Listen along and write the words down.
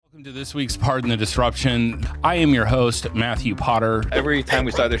Welcome to this week's Pardon the Disruption. I am your host, Matthew Potter. Every time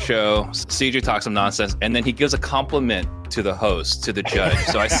we start the show, CJ talks some nonsense, and then he gives a compliment to the host, to the judge.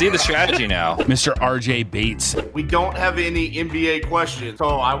 So I see the strategy now. Mr. RJ Bates. We don't have any NBA questions, so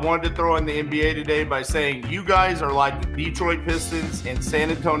I wanted to throw in the NBA today by saying you guys are like the Detroit Pistons and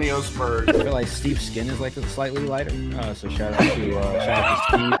San Antonio Spurs. I feel like Steve's skin is like slightly lighter, so shout out to Steve.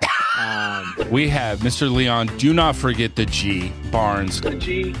 We have Mr. Leon. Do not forget the G, Barnes. The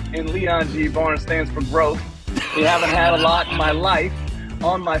G in Leon G. Barnes stands for growth. We haven't had a lot in my life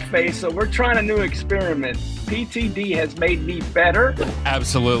on my face, so we're trying a new experiment. PTD has made me better.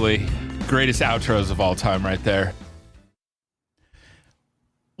 Absolutely. Greatest outros of all time right there.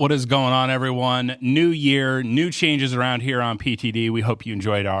 What is going on, everyone? New year, new changes around here on PTD. We hope you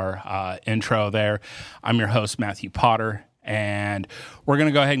enjoyed our intro there. I'm your host, Matthew Potter, and we're going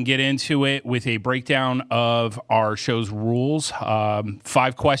to go ahead and get into it with a breakdown of our show's rules.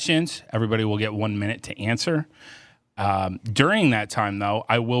 5 questions. Everybody will get 1 minute to answer. During that time, though,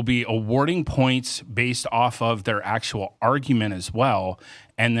 I will be awarding points based off of their actual argument as well,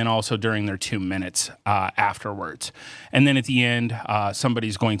 and then also during their 2 minutes afterwards. And then at the end,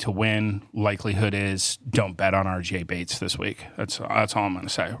 somebody's going to win. Likelihood is don't bet on RJ Bates this week. That's all I'm going to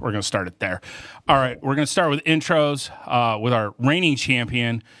say. We're going to start it there. All right, we're going to start with intros with our reigning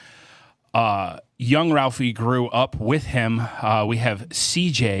champion. Young Ralphie grew up with him. We have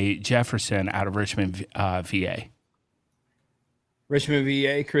CJ Jefferson out of Richmond, VA. Richmond,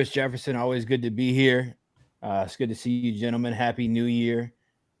 VA, Chris Jefferson, always good to be here. It's good to see you, gentlemen. Happy New Year.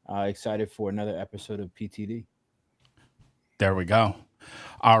 Excited for another episode of PTD. There we go.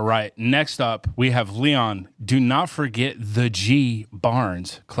 All right. Next up, we have Leon. Do not forget the G,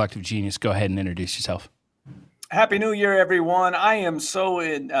 Barnes, Collective Genius. Go ahead and introduce yourself. Happy New Year, everyone. I am so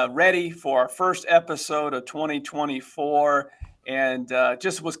ready for our first episode of 2024. And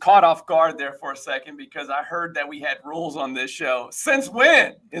just was caught off guard there for a second because I heard that we had rules on this show. Since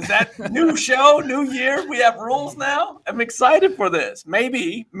when? Is that new show, new year? We have rules now? I'm excited for this.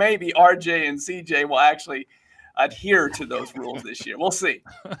 Maybe RJ and CJ will actually adhere to those rules this year. We'll see.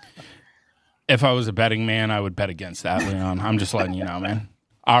 If I was a betting man, I would bet against that, Leon. I'm just letting you know, man.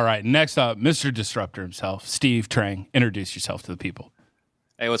 All right, next up, Mr. Disruptor himself, Steve Trang. Introduce yourself to the people.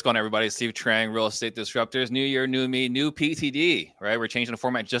 Hey, what's going on, everybody? Steve Trang, Real Estate Disruptors. New year, new me, new PTD, right? We're changing the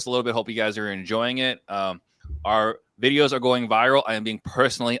format just a little bit. Hope you guys are enjoying it. Our videos are going viral. I am being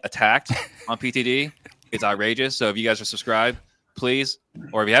personally attacked on PTD. It's outrageous. So if you guys are subscribed, please,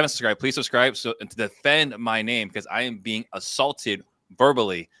 or if you haven't subscribed, please subscribe to defend my name because I am being assaulted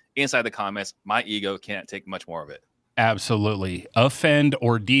verbally inside the comments. My ego can't take much more of it. Absolutely. Offend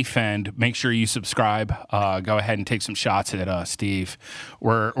or defend. Make sure you subscribe. Go ahead and take some shots at Steve.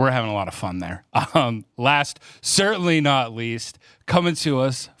 We're having a lot of fun there. Last, certainly not least, coming to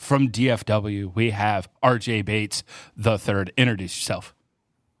us from DFW, we have RJ Bates the third. Introduce yourself.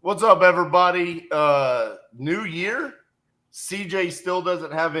 What's up, everybody? New year. CJ still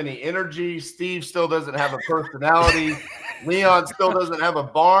doesn't have any energy. Steve still doesn't have a personality. Leon still doesn't have a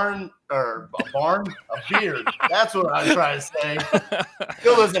beard. That's what I was trying to say.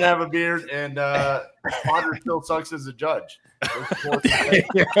 Still doesn't have a beard, and Potter still sucks as a judge.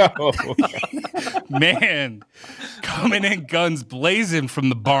 Man, coming in guns blazing from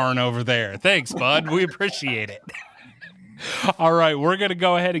the barn over there. Thanks, bud. We appreciate it. All right, we're going to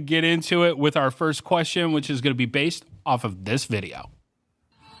go ahead and get into it with our first question, which is going to be based off of this video.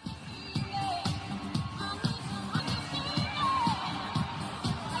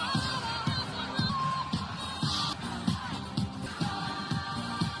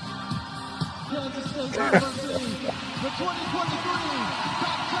 The 2023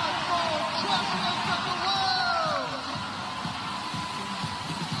 back-to-back champions of the world.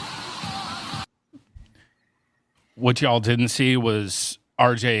 What y'all didn't see was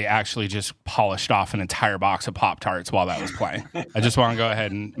RJ actually just polished off an entire box of Pop-Tarts while that was playing. I just want to go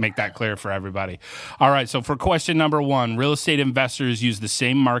ahead and make that clear for everybody. All right, so for question number 1, real estate investors use the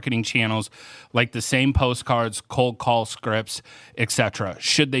same marketing channels like the same postcards, cold call scripts, etc.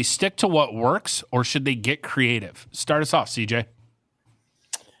 Should they stick to what works or should they get creative? Start us off, CJ.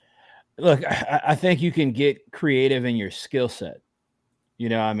 Look, I think you can get creative in your skill set.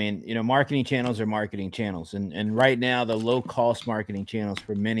 Marketing channels are marketing channels. And right now, the low-cost marketing channels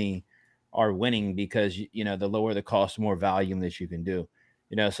for many are winning because, the lower the cost, the more volume that you can do.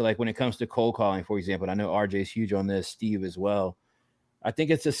 So like when it comes to cold calling, for example, and I know RJ's huge on this, Steve as well. I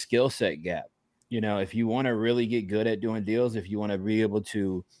think it's a skill set gap. If you want to really get good at doing deals, if you want to be able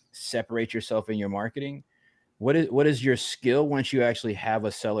to separate yourself in your marketing, what is your skill once you actually have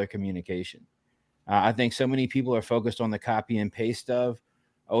a seller communication? I think so many people are focused on the copy and paste of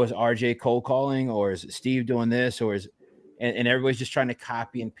oh, is RJ cold calling, or is Steve doing this, or and everybody's just trying to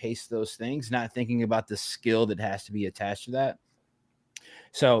copy and paste those things, not thinking about the skill that has to be attached to that.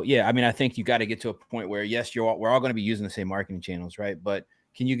 So yeah, I mean, I think you got to get to a point where yes, we're all going to be using the same marketing channels, right? But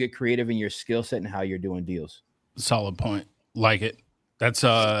can you get creative in your skill set and how you're doing deals? Solid point. Like it. That's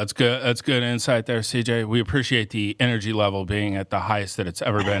good. That's good insight there, CJ. We appreciate the energy level being at the highest that it's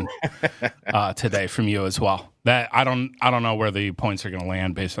ever been today from you as well. That I don't know where the points are going to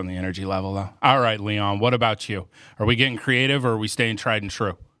land based on the energy level though. All right, Leon, what about you? Are we getting creative or are we staying tried and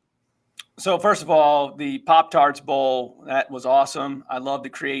true? So first of all, the Pop-Tarts Bowl, that was awesome. I love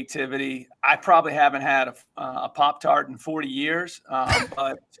the creativity. I probably haven't had a Pop-Tart in 40 years,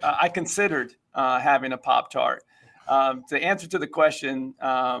 but I considered having a Pop-Tart. The answer to the question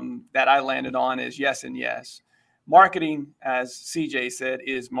that I landed on is yes and yes. Marketing, as CJ said,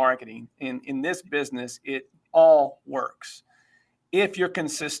 is marketing. In this business, it all works. If you're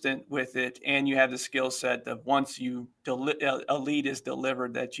consistent with it and you have the skill set that once a lead is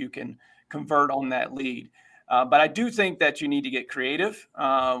delivered, that you can convert on that lead. But I do think that you need to get creative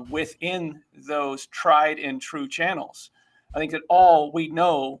within those tried and true channels. I think that we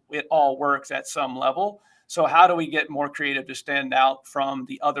know it all works at some level. So how do we get more creative to stand out from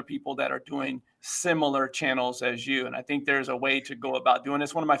the other people that are doing similar channels as you? And I think there's a way to go about doing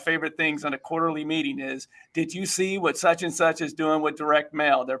this. One of my favorite things on a quarterly meeting is, did you see what such and such is doing with direct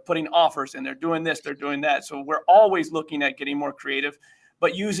mail? They're putting offers and they're doing this, they're doing that. So we're always looking at getting more creative,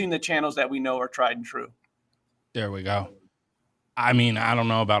 but using the channels that we know are tried and true. There we go. I mean, I don't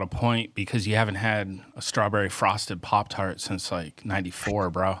know about a point because you haven't had a strawberry frosted Pop-Tart since like 94,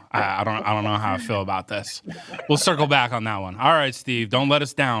 bro. I don't know how I feel about this. We'll circle back on that one. All right, Steve, don't let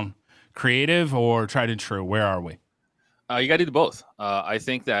us down. Creative or tried and true? Where are we? You got to do both. I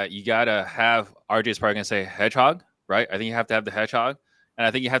think that you got to have, RJ's probably going to say hedgehog, right? I think you have to have the hedgehog. And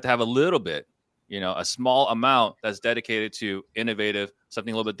I think you have to have a little bit, a small amount that's dedicated to innovative,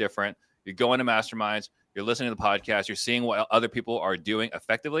 something a little bit different. You go into masterminds, you're listening to the podcast, you're seeing what other people are doing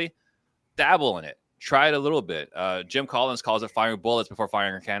effectively. Dabble in it. Try it a little bit. Jim Collins calls it firing bullets before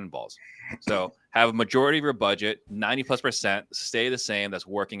firing cannonballs. So have a majority of your budget, 90+%, stay the same, that's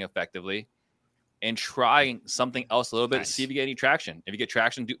working effectively, and try something else a little bit to see if you get any traction. If you get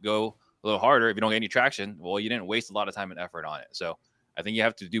traction, go a little harder. If you don't get any traction, well, you didn't waste a lot of time and effort on it. So I think you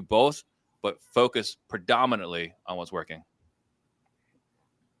have to do both, but focus predominantly on what's working.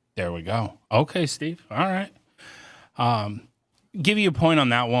 There we go. Okay, Steve. All right. Give you a point on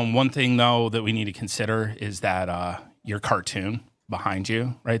that one. One thing, though, that we need to consider is that your cartoon behind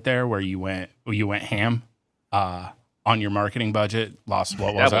you right there where you went ham on your marketing budget, lost,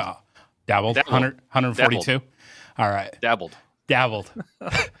 what was it? Dabbled. 142? Dabbled. All right. Dabbled.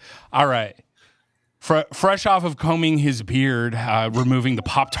 All right. Fresh off of combing his beard, removing the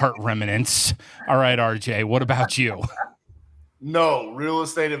Pop-Tart remnants. All right, RJ, what about you? No, real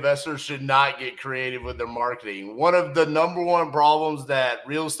estate investors should not get creative with their marketing. One of the number one problems that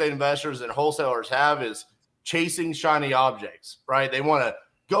real estate investors and wholesalers have is chasing shiny objects, right? They want to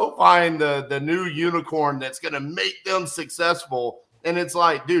go find the new unicorn that's going to make them successful. And it's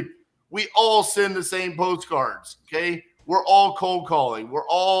like, dude, we all send the same postcards, okay? We're all cold calling. We're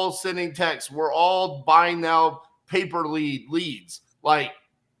all sending texts. We're all buying now paper leads. Like,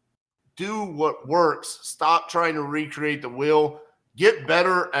 do what works. Stop trying to recreate the wheel. Get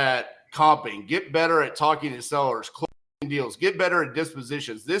better at comping. Get better at talking to sellers, closing deals. Get better at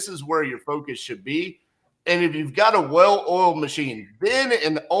dispositions. This is where your focus should be. And if you've got a well-oiled machine, then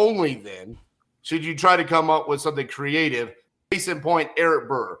and only then should you try to come up with something creative. Case in point, Eric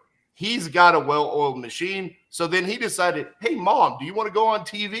Burr. He's got a well-oiled machine. So then he decided, hey, Mom, do you want to go on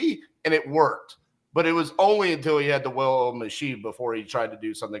TV? And it worked. But it was only until he had the well-oiled machine before he tried to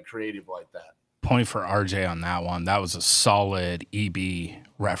do something creative like that. Point for RJ on that one. That was a solid EB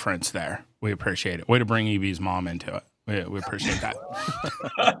reference there. We appreciate it. Way to bring EB's mom into it. We appreciate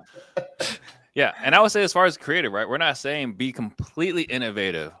that. Yeah, and I would say as far as creative, right, we're not saying be completely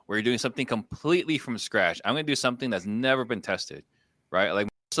innovative where you're doing something completely from scratch. I'm going to do something that's never been tested, right? Like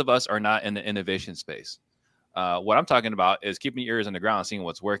most of us are not in the innovation space. What I'm talking about is keeping your ears on the ground and seeing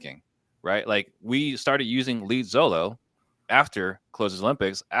what's working. Right? Like we started using Lead Zolo after Closes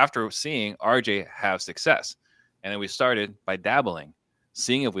Olympics, after seeing RJ have success. And then we started by dabbling,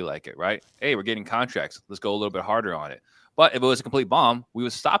 seeing if we like it, right? Hey, we're getting contracts. Let's go a little bit harder on it. But if it was a complete bomb, we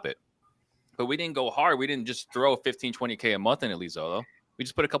would stop it. But we didn't go hard. We didn't just throw 15, 20K a month in Lead Zolo. We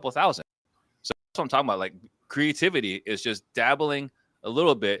just put a couple of thousand. So that's what I'm talking about. Like creativity is just dabbling a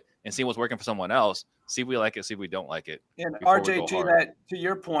little bit and seeing what's working for someone else, see if we like it, see if we don't like it. And before we RJ, go to hard.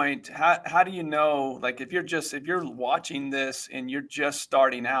 your point, how do you know, like if you're watching this and you're just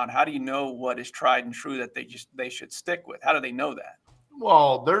starting out, how do you know what is tried and true that they should stick with? How do they know that?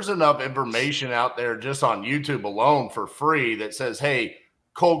 Well, there's enough information out there just on YouTube alone for free that says, hey,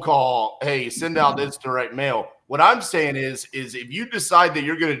 cold call, hey, send out this direct mail. What I'm saying is if you decide that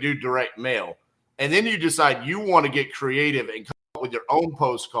you're going to do direct mail and then you decide you want to get creative and come up with your own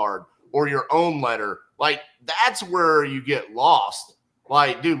postcard or your own letter, like that's where you get lost.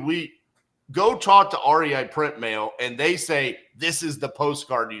 Like, dude, we go talk to REI Print Mail and they say, this is the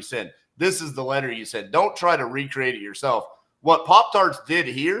postcard you send. This is the letter you send. Don't try to recreate it yourself. What Pop-Tarts did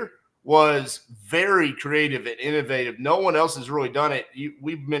here was very creative and innovative. No one else has really done it.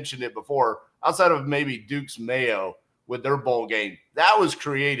 We've mentioned it before, outside of maybe Duke's Mayo with their bowl game. That was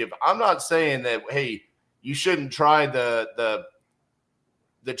creative. I'm not saying that, hey, you shouldn't try the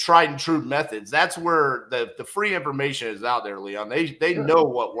tried and true methods. That's where the free information is out there, Leon. They know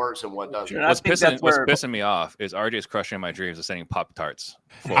what works and what doesn't. What's pissing me off is RJ's crushing my dreams of sending Pop-Tarts.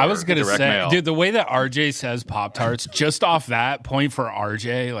 I was going to say, mail. dude, the way that RJ says Pop-Tarts, just off that point for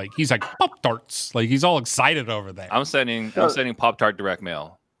RJ, like he's like Pop-Tarts. Like he's all excited over there. I'm sending Pop-Tart direct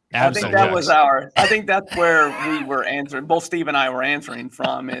mail. Absolutely. I think that's where we were answering. Both Steve and I were answering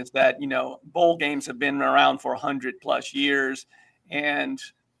from is that, bowl games have been around for 100+ years. And,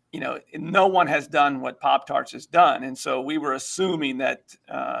 no one has done what Pop-Tarts has done. And so we were assuming that,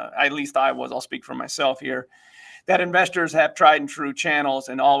 at least I'll speak for myself here, that investors have tried and true channels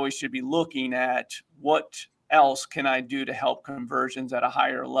and always should be looking at what else can I do to help conversions at a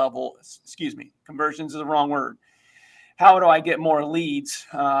higher level. Excuse me, conversions is the wrong word. How do I get more leads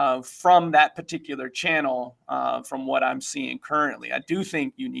from that particular channel from what I'm seeing currently? I do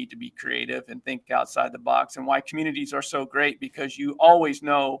think you need to be creative and think outside the box, and why communities are so great, because you always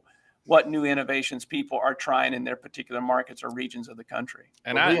know what new innovations people are trying in their particular markets or regions of the country.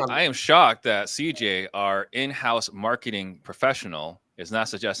 And I am shocked that CJ, our in-house marketing professional, is not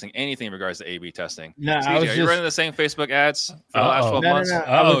suggesting anything in regards to A/B testing. No, CJ, are you running the same Facebook ads for the last 12 months? No.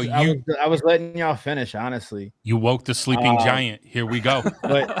 I was letting y'all finish, honestly. You woke the sleeping giant. Here we go.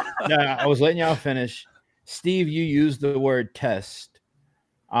 But no, I was letting y'all finish. Steve, you used the word test.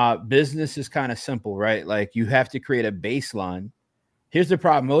 Business is kind of simple, right? Like you have to create a baseline. Here's the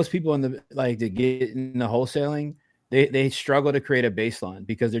problem. Most people to get in the wholesaling, they struggle to create a baseline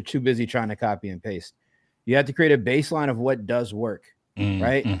because they're too busy trying to copy and paste. You have to create a baseline of what does work.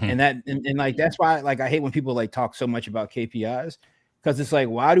 Right. Mm-hmm. And that's why I hate when people talk so much about KPIs, because it's like,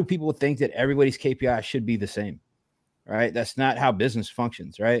 why do people think that everybody's KPI should be the same? Right. That's not how business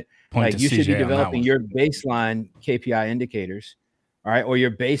functions. Right. You should be developing your baseline KPI indicators. All right. Or your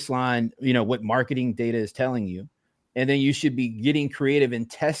baseline, what marketing data is telling you. And then you should be getting creative and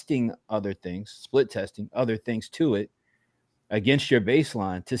testing other things, split testing other things to it against your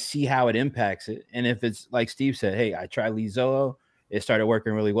baseline to see how it impacts it. And if it's like Steve said, hey, I tried Lizolo. It started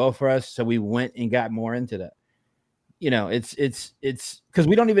working really well for us. So we went and got more into that. It's because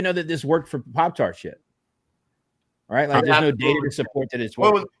we don't even know that this worked for Pop-Tarts yet. All right. There's no data to support that it's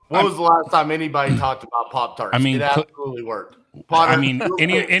working. When was the last time anybody talked about Pop-Tarts? I mean, it absolutely worked. Potter,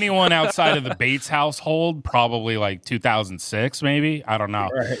 anyone outside of the Bates household, probably like 2006, maybe. I don't know.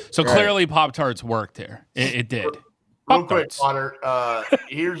 Right, so clearly Pop-Tarts worked there. It did. Real quick, Potter,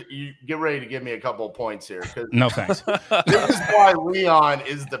 you get ready to give me a couple of points here. No thanks. This is why Leon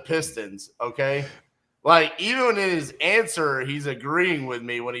is the Pistons, okay? Even in his answer, he's agreeing with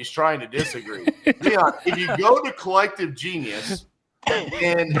me when he's trying to disagree. Leon, if you go to Collective Genius and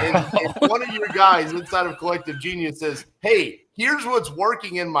one of your guys inside of Collective Genius says, hey, here's what's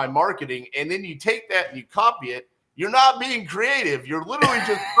working in my marketing, and then you take that and you copy it, you're not being creative. You're literally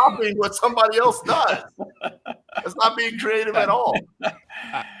just copying what somebody else does. It's not being creative at all.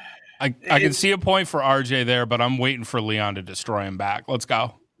 I can see a point for RJ there, but I'm waiting for Leon to destroy him back. Let's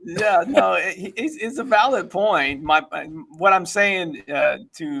go. Yeah, no, it's a valid point. What I'm saying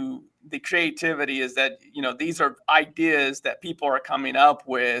to the creativity is that, these are ideas that people are coming up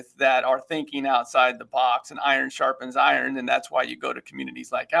with that are thinking outside the box, and iron sharpens iron. And that's why you go to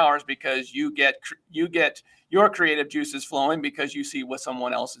communities like ours, because you get your creative juices flowing because you see what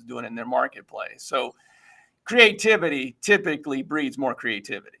someone else is doing in their marketplace. So creativity typically breeds more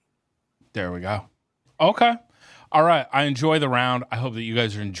creativity. There we go. Okay. All right. I enjoy the round. I hope that you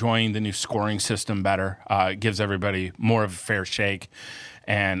guys are enjoying the new scoring system better. It gives everybody more of a fair shake,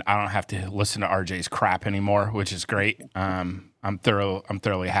 and I don't have to listen to RJ's crap anymore, which is great. I'm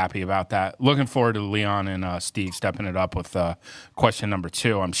thoroughly happy about that. Looking forward to Leon and Steve stepping it up with question number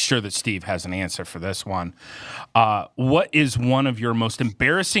 2. I'm sure that Steve has an answer for this one. What is one of your most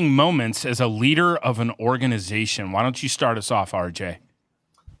embarrassing moments as a leader of an organization? Why don't you start us off, RJ?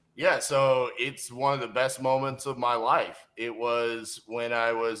 Yeah, so it's one of the best moments of my life. It was when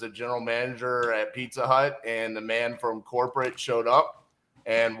I was a general manager at Pizza Hut, and the man from corporate showed up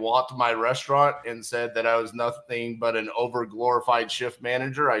and walked my restaurant and said that I was nothing but an over-glorified shift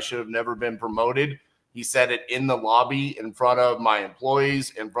manager. I should have never been promoted. He said it in the lobby in front of my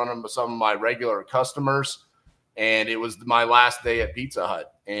employees, in front of some of my regular customers, and it was my last day at Pizza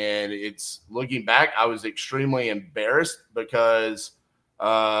Hut. And it's looking back, I was extremely embarrassed because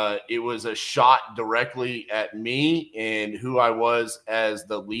it was a shot directly at me and who I was as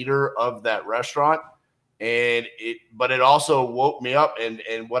the leader of that restaurant. But it also woke me up.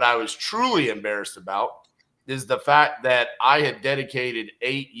 And what I was truly embarrassed about is the fact that I had dedicated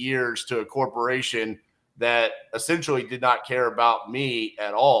 8 years to a corporation that essentially did not care about me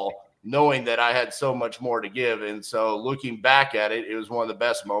at all, knowing that I had so much more to give. And so looking back at it, it was one of the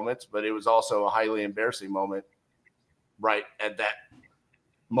best moments, but it was also a highly embarrassing moment right at that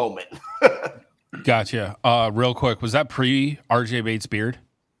moment. Gotcha. Real quick, was that pre RJ Bates beard?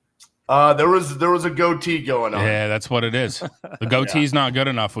 There was a goatee going on. Yeah, that's what it is. The goatee's not good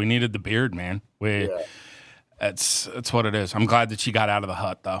enough. We needed the beard, man. That's what it is. I'm glad that she got out of the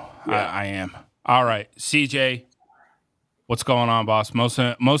hut, though. Yeah. I am. All right, CJ, what's going on, boss?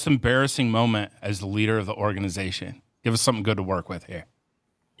 Most embarrassing moment as the leader of the organization. Give us something good to work with here.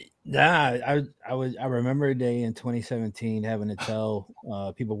 Nah, I remember a day in 2017 having to tell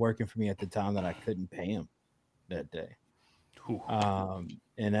people working for me at the time that I couldn't pay them that day.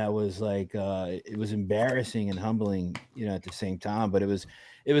 And that was like it was embarrassing and humbling, at the same time. But it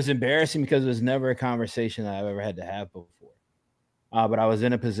was embarrassing because it was never a conversation that I've ever had to have before. But I was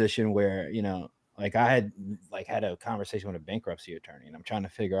in a position where, like I had had a conversation with a bankruptcy attorney, and I'm trying to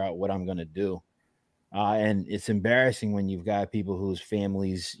figure out what I'm going to do. And it's embarrassing when you've got people whose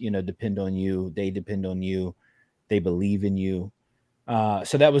families, depend on you. They depend on you. They believe in you.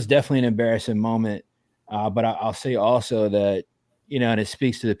 So that was definitely an embarrassing moment. But I'll say also that, and it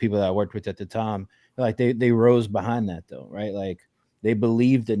speaks to the people that I worked with at the time, like they rose behind that though, right? Like they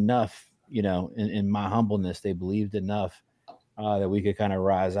believed enough, in my humbleness, they believed enough that we could kind of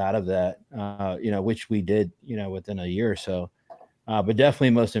rise out of that, which we did, within a year or so. But definitely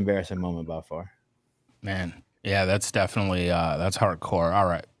most embarrassing moment by far. Man, yeah, that's definitely that's hardcore. All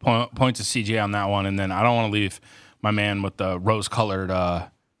right, point to CJ on that one, and then I don't want to leave my man with the rose-colored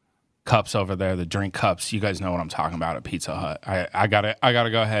cups over there, the drink cups. You guys know what I'm talking about at Pizza Hut. I gotta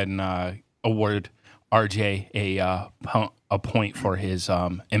go ahead and award RJ a point for his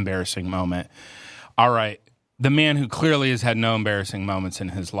embarrassing moment. All right, the man who clearly has had no embarrassing moments in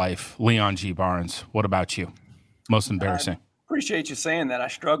his life, Leon G. Barnes. What about you? Most embarrassing. Appreciate you saying that. I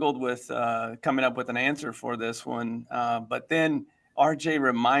struggled with coming up with an answer for this one, but then RJ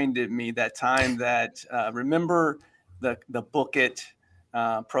reminded me that time that remember the Book It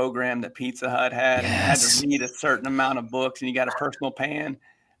program that Pizza Hut had, and you had to read a certain amount of books, and you got a personal pan.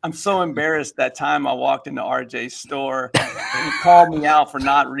 I'm so embarrassed that time I walked into RJ's store and he called me out for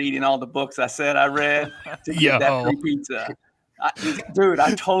not reading all the books I said I read to get that free pizza. Dude,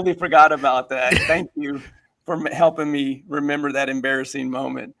 I totally forgot about that. Thank you for helping me remember that embarrassing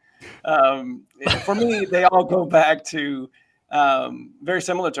moment. For me, they all go back to very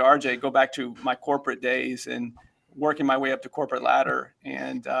similar to RJ, go back to my corporate days and working my way up the corporate ladder.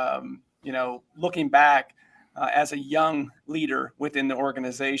 And, looking back as a young leader within the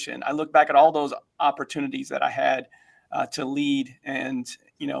organization, I look back at all those opportunities that I had to lead. And,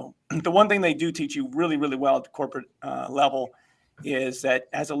 the one thing they do teach you really, really well at the corporate level is that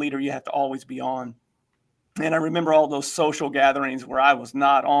as a leader, you have to always be on. And I remember all those social gatherings where I was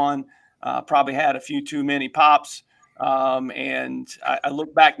not on, probably had a few too many pops. And I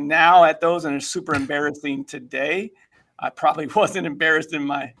look back now at those, and it's super embarrassing today. I probably wasn't embarrassed in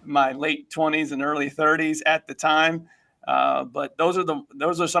my late 20s and early 30s at the time. But those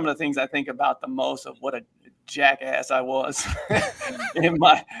are some of the things I think about the most, of what a jackass I was in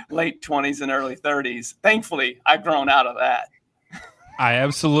my late 20s and early 30s. Thankfully, I've grown out of that. I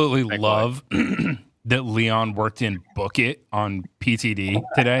absolutely love that Leon worked in Book It on PTD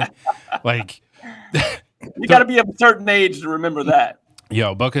today. Like, you got to be of a certain age to remember that.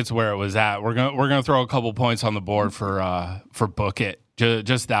 Yo, Book It's where it was at. We're gonna throw a couple points on the board for Book It.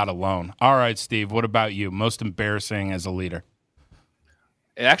 Just that alone. All right, Steve. What about you? Most embarrassing as a leader?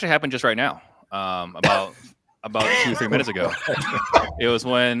 It actually happened just right now. About about 2-3 minutes ago. It was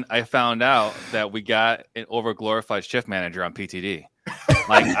when I found out that we got an overglorified shift manager on PTD.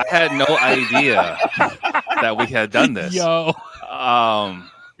 Like, I had no idea that we had done this. Yo.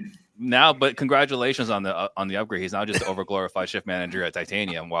 Now, but congratulations on the upgrade. He's now just an overglorified shift manager at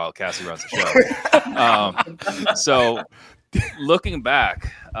Titanium while Cassie runs the show. So looking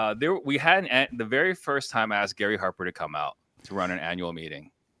back, we had the very first time I asked Gary Harper to come out to run an annual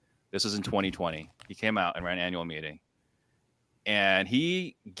meeting. This was in 2020. He came out and ran an annual meeting. And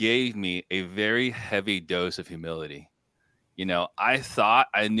he gave me a very heavy dose of humility. You know, I thought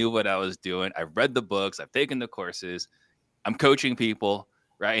I knew what I was doing. I read the books. I've taken the courses. I'm coaching people,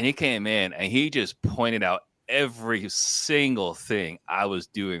 right? And he came in and he just pointed out every single thing I was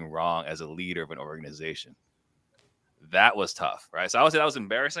doing wrong as a leader of an organization. That was tough, right? So I would say that was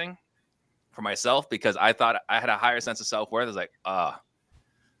embarrassing for myself because I thought I had a higher sense of self-worth. I was like,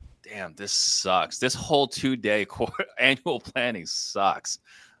 damn, this sucks. This whole 2-day annual planning sucks.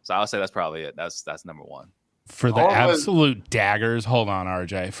 So I would say that's probably it. That's number one. For the absolute daggers, hold on,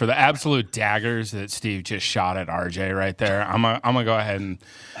 RJ. For the absolute daggers that Steve just shot at RJ right there, I'm gonna go ahead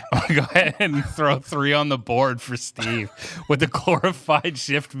and throw 3 on the board for Steve with the glorified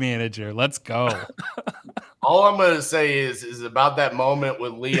shift manager. Let's go. All I'm gonna say is about that moment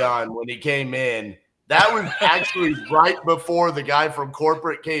with Leon when he came in. That was actually right before the guy from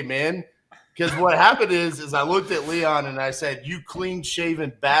corporate came in. Because what happened is I looked at Leon and I said, "You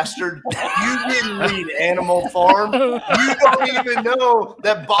clean-shaven bastard! You didn't read Animal Farm. You don't even know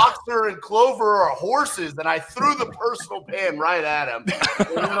that Boxer and Clover are horses." And I threw the personal pan right at him.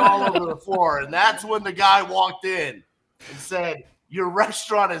 It went all over the floor. And that's when the guy walked in and said, "Your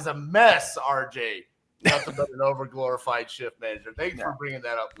restaurant is a mess, RJ." Nothing but an overglorified shift manager. Thanks for bringing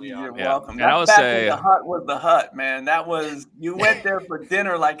that up, Leon. You're welcome. And I would Back say when the hut was the hut, man. That was you went there for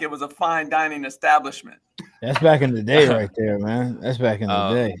dinner like it was a fine dining establishment. That's back in the day, right there, man. That's back in the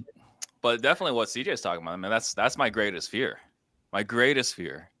day. But definitely what CJ's talking about, man. That's my greatest fear. My greatest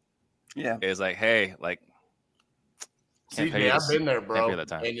fear, is like, hey, like, CJ, I've been there, bro. That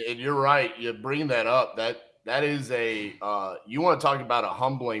time. And you're right. You bring that up. That is a you want to talk about a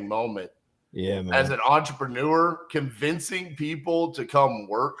humbling moment. Yeah, man. As an entrepreneur, convincing people to come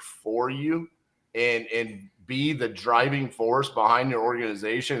work for you and be the driving force behind your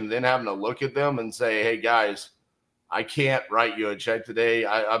organization, and then having to look at them and say, "Hey, guys, I can't write you a check today."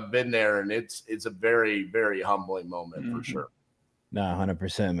 I've been there, and it's a very, very humbling moment for sure. No,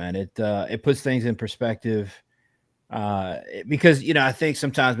 100%, man. It puts things in perspective because, you know, I think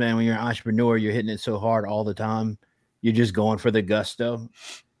sometimes, man, when you're an entrepreneur, you're hitting it so hard all the time. You're just going for the gusto.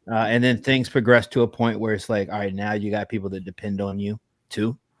 And then things progress to a point where it's like, all right, now you got people that depend on you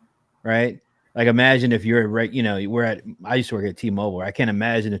too, right? Like, imagine if you're, you know, I used to work at T-Mobile. I can't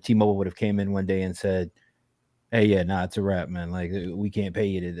imagine if T-Mobile would have came in one day and said, "Hey, yeah, nah, it's a wrap, man. Like, we can't pay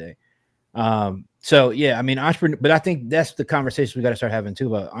you today." So yeah, I mean, but I think that's the conversation we got to start having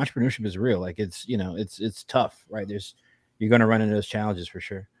too about entrepreneurship is real. Like, it's, you know, it's tough, right? You're going to run into those challenges for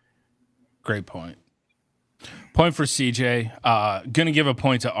sure. Great point. Point for CJ. Going to give a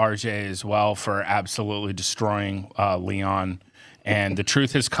point to RJ as well for absolutely destroying Leon. And the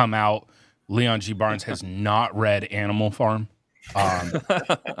truth has come out. Leon G. Barnes has not read Animal Farm.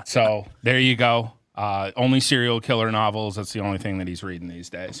 So there you go. Only serial killer novels. That's the only thing that he's reading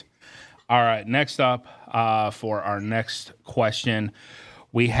these days. All right. Next up for our next question,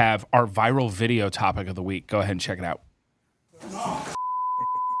 we have our viral video topic of the week. Go ahead and check it out.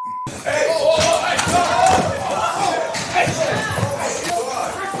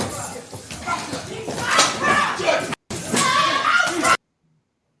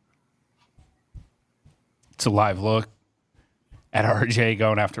 It's a live look at RJ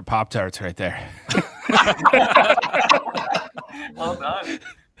going after Pop-Tarts right there. Well done.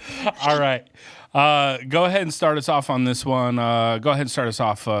 All right. Go ahead and start us off on this one. Go ahead and start us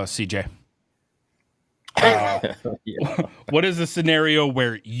off, CJ. What is the scenario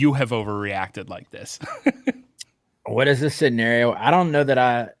where you have overreacted like this? What is the scenario? I don't know that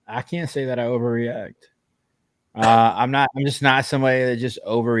I can't say that I overreact. I'm just not somebody that just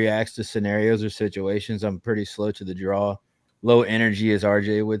overreacts to scenarios or situations. I'm pretty slow to the draw, low energy, as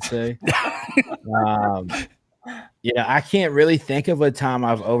RJ would say. I can't really think of a time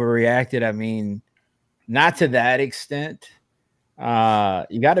I've overreacted. I mean, not to that extent.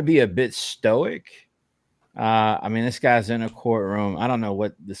 You got to be a bit stoic. I mean, this guy's in a courtroom. I don't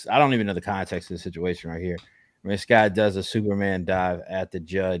even know the context of the situation right here. I mean, this guy does a Superman dive at the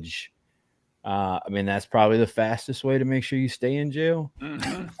judge. I mean, that's probably the fastest way to make sure you stay in jail.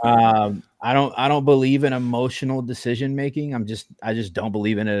 Mm-hmm. I don't believe in emotional decision making. I just don't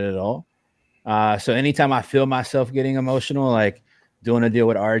believe in it at all. So anytime I feel myself getting emotional, like doing a deal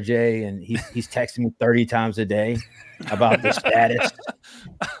with RJ, and he's texting me 30 times a day about the status.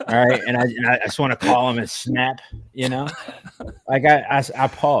 All right. And I just want to call him and snap, like I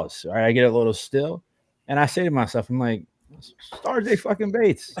pause. All right. I get a little still and I say to myself, I'm like, RJ fucking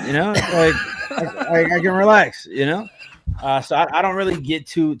Bates, like I can relax, so I don't really get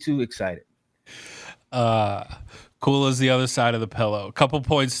too excited. Cool as the other side of the pillow. A couple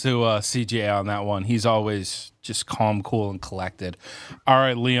points to CJ on that one. He's always just calm, cool, and collected. All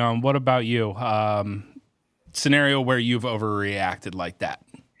right, Leon, what about you? Scenario where you've overreacted like that.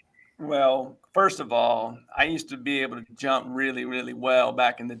 Well, first of all, I used to be able to jump really, really well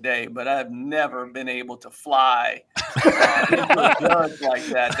back in the day, but I've never been able to fly into a judge like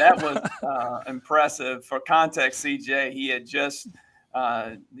that. That was impressive. For context, CJ, he had just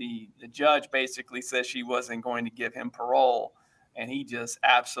the judge basically said she wasn't going to give him parole, and he just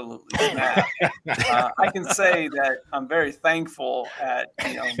absolutely snapped. I can say that I'm very thankful at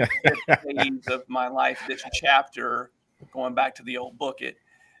this stage of my life, this chapter, going back to the old book,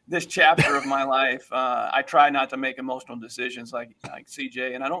 this chapter of my life, I try not to make emotional decisions like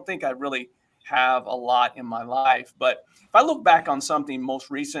CJ, and I don't think I really have a lot in my life. But if I look back on something most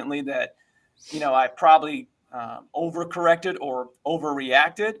recently that, I probably overcorrected or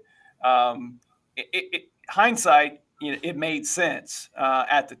overreacted, hindsight, it made sense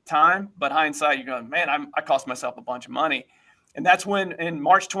at the time. But hindsight, you're going, man, I cost myself a bunch of money. And that's when in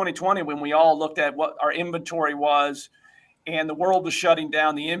March 2020, when we all looked at what our inventory was, and the world was shutting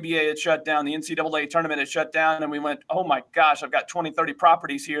down, the NBA had shut down, the NCAA tournament had shut down, and we went, oh my gosh, I've got 20, 30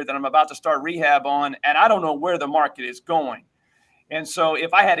 properties here that I'm about to start rehab on, and I don't know where the market is going. And so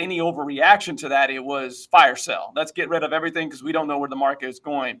if I had any overreaction to that, it was fire sale. Let's get rid of everything because we don't know where the market is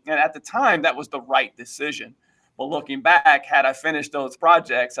going. And at the time, that was the right decision. But looking back, had I finished those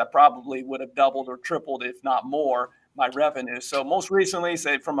projects, I probably would have doubled or tripled, if not more, my revenue. So most recently,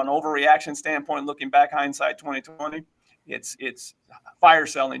 say from an overreaction standpoint, looking back, hindsight 2020, it's fire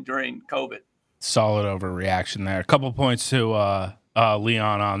selling during COVID. Solid overreaction there. A couple points to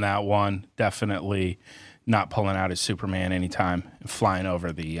Leon on that one. Definitely not pulling out his Superman anytime, flying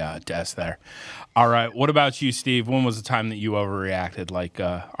over the desk there. All right. What about you, Steve? When was the time that you overreacted like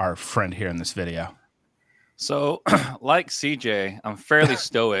our friend here in this video? So like CJ, I'm fairly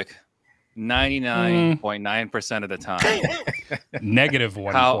stoic 99.9% of the time. Negative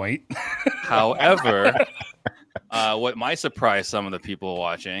 1 point. However, what might surprise some of the people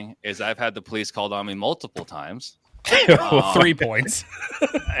watching is I've had the police called on me multiple times. 3 points.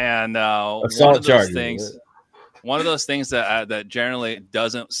 And one of those things that generally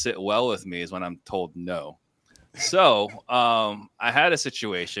doesn't sit well with me is when I'm told no. So I had a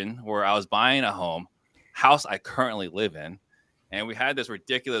situation where I was buying a house I currently live in, and we had this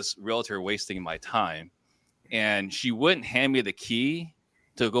ridiculous realtor wasting my time, and she wouldn't hand me the key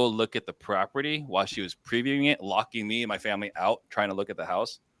to go look at the property while she was previewing it, locking me and my family out trying to look at the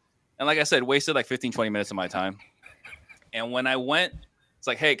house. And like I said, wasted like 15, 20 minutes of my time. And when I went, it's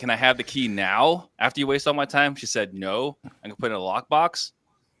like, hey, can I have the key now after you waste all my time? She said, no, I can put it in a lockbox.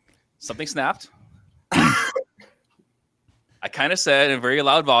 Something snapped. I kind of said in very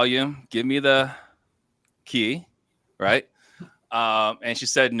loud volume, give me the key, right? And she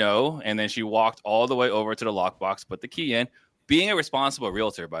said no. And then she walked all the way over to the lockbox, put the key in. Being a responsible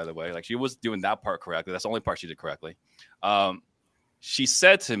realtor, by the way, like she was doing that part correctly. That's the only part she did correctly. She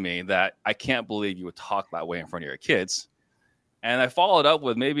said to me that I can't believe you would talk that way in front of your kids. And I followed up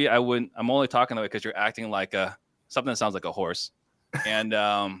with maybe I wouldn't. I'm only talking that way because you're acting like something that sounds like a horse. And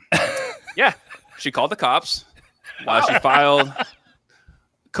yeah, she called the cops. She filed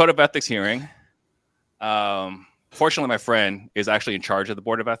code of ethics hearing. Fortunately, my friend is actually in charge of the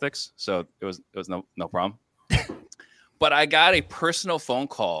board of ethics, so it was no problem. But I got a personal phone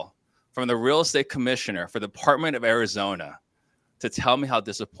call from the real estate commissioner for the Department of Arizona to tell me how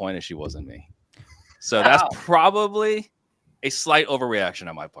disappointed she was in me. So that's probably a slight overreaction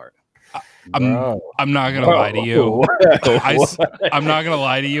on my part. I'm not gonna lie to you. I'm not gonna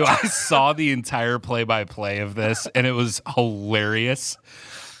lie to you. I saw the entire play-by-play of this, and it was hilarious.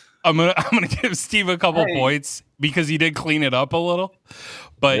 I'm gonna give Steve a couple points because he did clean it up a little.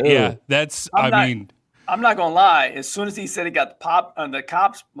 But yeah, that's. I'm not gonna lie. As soon as he said he got the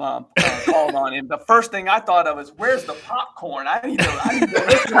cops called on him, the first thing I thought of is, "Where's the popcorn? I need to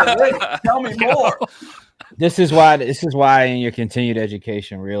listen to this. Tell me more." This is why in your continued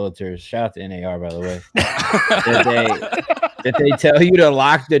education, realtors, shout out to NAR, by the way, that they tell you to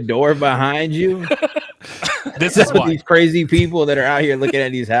lock the door behind you. This is why these crazy people that are out here looking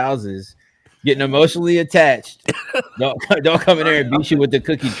at these houses, Getting emotionally attached. Don't come in there and beat you with the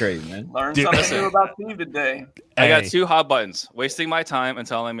cookie tray, man. Learn Dude, something new about Steve today. I got Hey. 2 hot buttons, wasting my time and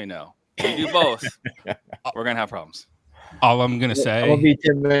telling me no. If you do both, we're going to have problems. All I'm gonna I'm gonna say, be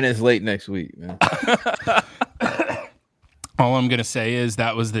 10 minutes late next week, man. all I'm gonna say is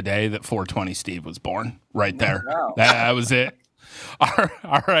that was the day that 420 Steve was born. Right there. Wow. That was it.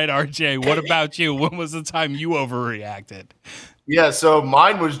 All right, RJ. What about you? When was the time you overreacted? Yeah, so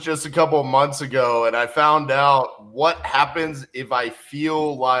mine was just a couple of months ago, and I found out what happens if I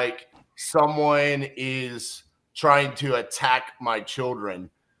feel like someone is trying to attack my children.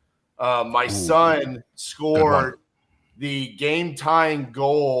 My son scored the game-tying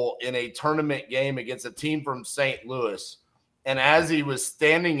goal in a tournament game against a team from St. Louis, and as he was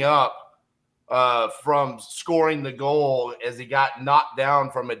standing up from scoring the goal, as he got knocked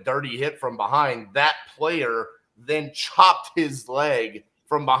down from a dirty hit from behind, that player then chopped his leg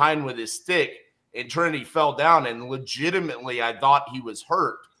from behind with his stick, and Trinity fell down. And legitimately, I thought he was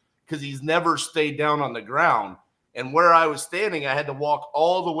hurt because he's never stayed down on the ground. And where I was standing, I had to walk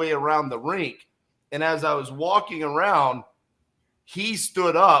all the way around the rink. And as I was walking around, he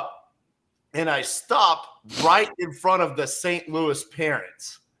stood up, and I stopped right in front of the St. Louis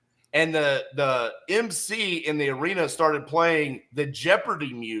parents. And the MC in the arena started playing the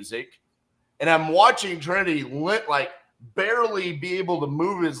Jeopardy music. And I'm watching Trinity barely be able to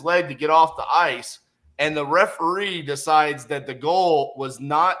move his leg to get off the ice. And the referee decides that the goal was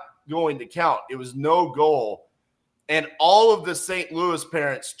not going to count. It was no goal. And all of the St. Louis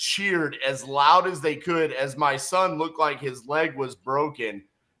parents cheered as loud as they could as my son looked like his leg was broken.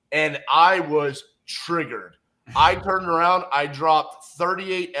 And I was triggered. I turned around. I dropped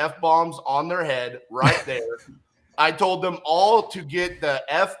 38 F-bombs on their head right there. I told them all to get the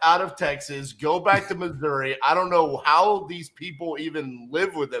F out of Texas, go back to Missouri. I don't know how these people even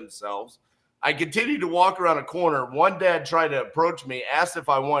live with themselves. I continued to walk around a corner. One dad tried to approach me, asked if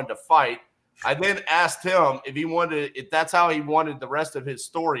I wanted to fight. I then asked him if that's how he wanted the rest of his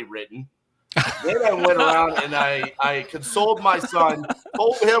story written. Then I went around and I consoled my son,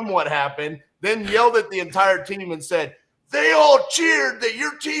 told him what happened, then yelled at the entire team and said, "They all cheered that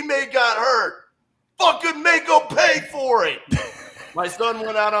your teammate got hurt. Fucking make them pay for it." My son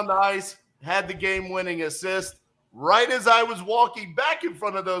went out on the ice, had the game-winning assist right as I was walking back in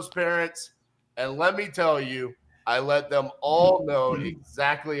front of those parents. And let me tell you, I let them all know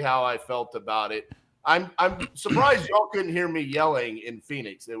exactly how I felt about it. I'm surprised y'all couldn't hear me yelling in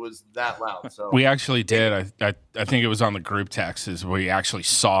Phoenix. It was that loud. So We actually did. I think it was on the group text is where we actually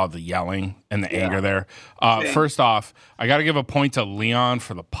saw the yelling and the anger there. First off, I got to give a point to Leon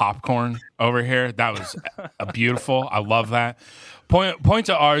for the popcorn over here. That was beautiful. I love that. Point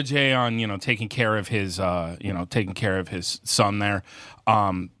to RJ on taking care of his son there.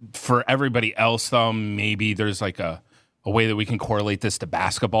 For everybody else though, maybe there's like a way that we can correlate this to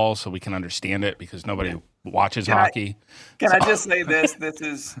basketball so we can understand it because nobody watches hockey. Can I just say this? This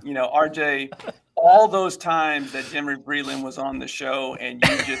is, RJ, all those times that Jimmy Breland was on the show and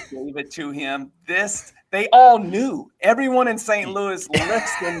you just gave it to him, they all knew. Everyone in St. Louis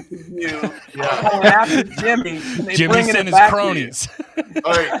listened to you going after Jimmy. Jimmy's and his cronies.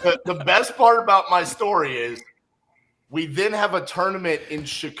 all right, the best part about my story is we then have a tournament in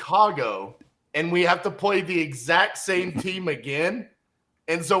Chicago and we have to play the exact same team again.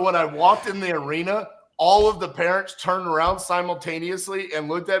 And so when I walked in the arena, all of the parents turned around simultaneously and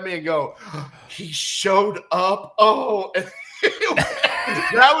looked at me and go, "He showed up." Oh, and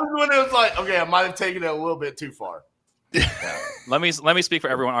that was when it was like, okay, I might have taken it a little bit too far. Let me speak for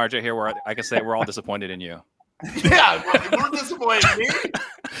everyone, RJ, here, where I can say we're all disappointed in you. Yeah, we're disappointed in me.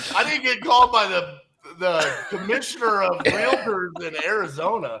 I didn't get called by the commissioner of realtors in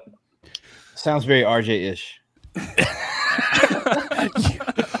Arizona. Sounds very RJ-ish.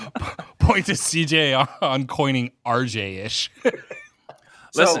 Point to CJ on coining RJ-ish.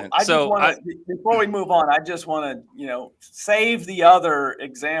 Listen, before we move on, I just want to, save the other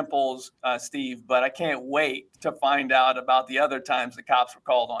examples, Steve, but I can't wait to find out about the other times the cops were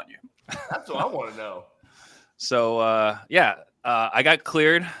called on you. That's what I want to know. So, I got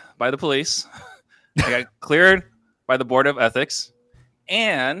cleared by the police. I got cleared by the Board of Ethics.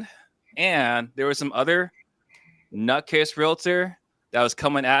 And there was some other nutcase realtor that was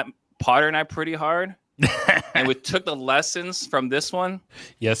coming at Potter and I pretty hard. And we took the lessons from this one.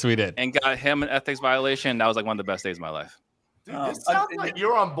 Yes, we did. And got him an ethics violation. That was like one of the best days of my life. Dude, this sounds like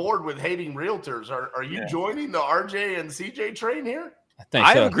you're on board with hating realtors. Are you joining the RJ and CJ train here?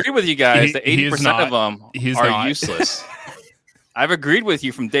 I agree with you guys that 80% of them are useless. I've agreed with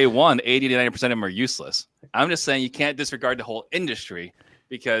you from day one. 80 to 90% of them are useless. I'm just saying you can't disregard the whole industry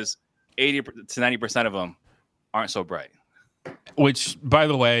because 80 to 90% of them aren't so bright. Which, by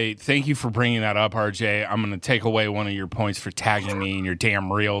the way, thank you for bringing that up, RJ. I'm going to take away one of your points for tagging me in your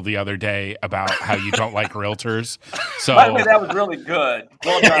damn reel the other day about how you don't like realtors. So, by the way, that was really good.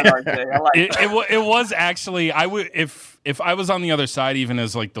 Well done, RJ. I like it was actually, I would, if I was on the other side, even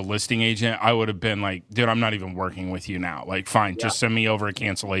as like the listing agent, I would have been like, dude, I'm not even working with you now. Like, fine, just send me over a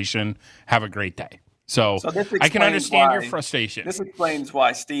cancellation. Have a great day. So I can understand your frustration. This explains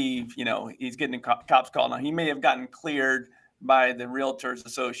why Steve, he's getting a cops call now. He may have gotten cleared by the Realtors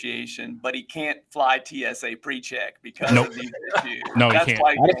Association, but he can't fly TSA pre-check because of these issues. No, he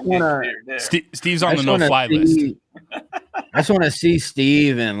can't. Steve's on the no-fly list. I just want to see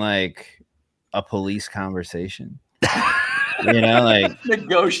Steve in like a police conversation. Like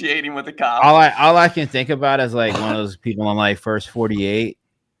negotiating with the cops. All I can think about is like one of those people on like First 48.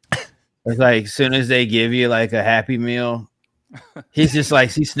 It's like as soon as they give you like a Happy Meal, he's just like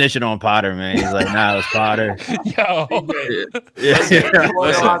he's snitching on Potter, man. He's like, nah, it was Potter. Yo, how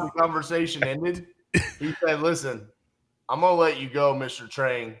the conversation ended. He said, "Listen, I'm gonna let you go, Mr.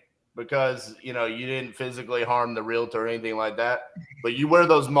 Trang, because you didn't physically harm the realtor or anything like that. But you wear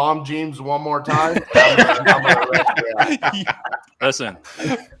those mom jeans one more time, I'm gonna arrest you." Listen,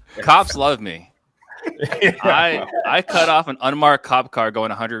 cops love me. I cut off an unmarked cop car going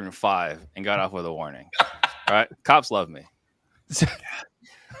 105 and got off with a warning. All right, cops love me.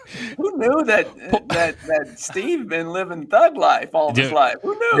 Who knew that Steve been living thug life all his life?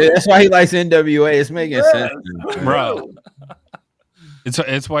 Who knew? Yeah, that's why he likes NWA. It's making sense, bro.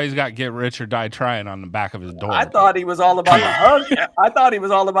 It's why he's got "Get Rich or Die Trying" on the back of his door. I thought he was all about the hug. I thought he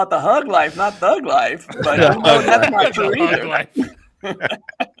was all about the hug life, not thug life. But that's not true either.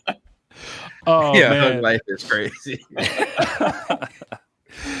 Oh yeah, man. Hug life is crazy.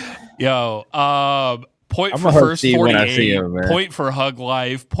 Yo, point for first 48. Point for hug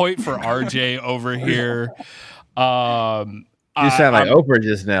life. Point for RJ over here. You sound like Oprah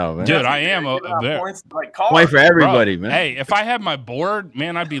just now, man. Dude, I am. Point for everybody, bro. Man. Hey, if I had my board,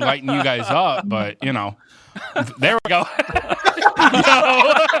 man, I'd be lighting you guys up. But there we go.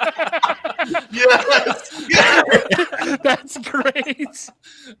 Yes. That's great.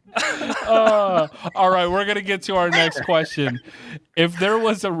 All right, we're going to get to our next question. If there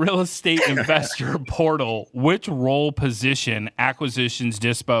was a real estate investor portal, which role, position, acquisitions,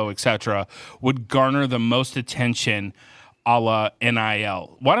 dispo, etc., would garner the most attention a la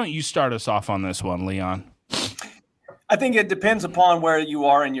NIL? Why don't you start us off on this one, Leon? I think it depends upon where you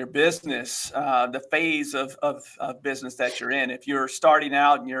are in your business, the phase of business that you're in. If you're starting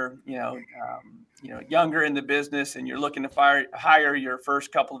out and you're younger in the business and you're looking to hire your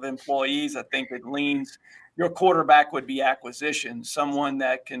first couple of employees, I think it leans your quarterback would be acquisition, someone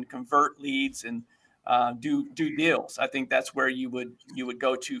that can convert leads and do deals. I think that's where you would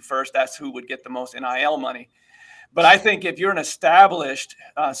go to first. That's who would get the most NIL money. But I think if you're an established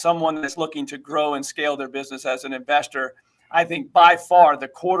someone that's looking to grow and scale their business as an investor, I think by far the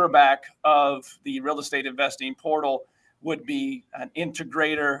quarterback of the real estate investing portal would be an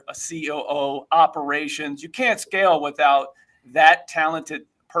integrator, a COO, operations. You can't scale without that talented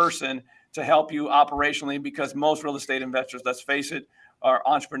person to help you operationally, because most real estate investors, let's face it, are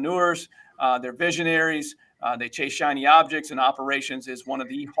entrepreneurs. They're visionaries. They chase shiny objects, and operations is one of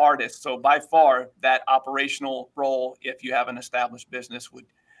the hardest. So by far, that operational role, if you have an established business,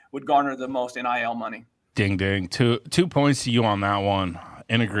 would garner the most NIL money. Ding, ding. Two points to you on that one.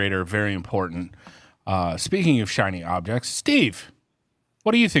 Integrator, very important. Speaking of shiny objects, Steve,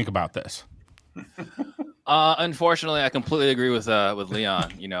 what do you think about this? Unfortunately, I completely agree with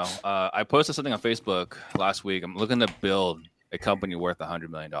Leon. I posted something on Facebook last week. I'm looking to build a company worth $100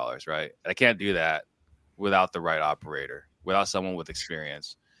 million, right? And I can't do that without the right operator, without someone with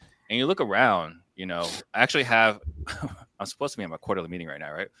experience. And you look around, I actually have, I'm supposed to be at my quarterly meeting right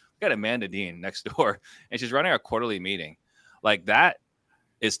now, right? We got Amanda Dean next door, and she's running our quarterly meeting. Like, that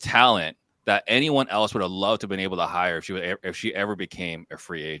is talent that anyone else would have loved to have been able to hire if she ever became a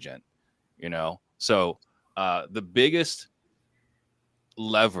free agent, So the biggest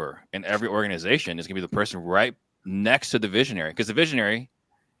lever in every organization is going to be the person right next to the visionary, because the visionary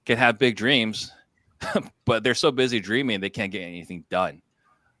can have big dreams, but they're so busy dreaming they can't get anything done.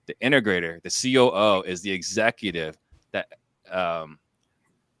 The integrator, the COO, is the executive that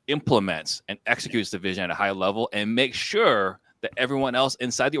implements and executes the vision at a high level and makes sure that everyone else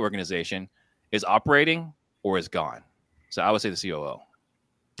inside the organization is operating or is gone. So I would say the COO.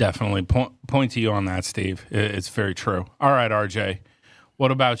 Definitely. Point to you on that, Steve. It's very true. All right, RJ,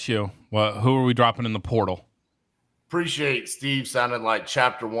 what about you? Who are we dropping in the portal? Appreciate Steve sounding like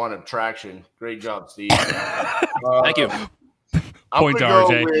chapter 1 of Traction. Great job, Steve. Thank you. I'm Point to gonna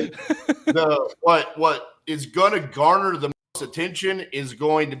go RJ. with what is going to garner the most attention is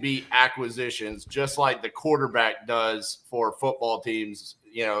going to be acquisitions, just like the quarterback does for football teams,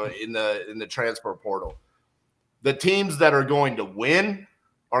 in the transfer portal. The teams that are going to win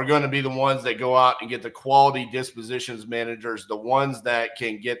are going to be the ones that go out and get the quality dispositions managers, the ones that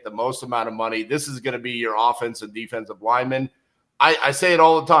can get the most amount of money. This is going to be your offensive and defensive linemen. I say it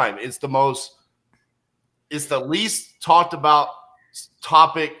all the time. It's the least talked about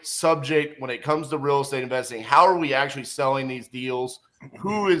subject when it comes to real estate investing. How are we actually selling these deals?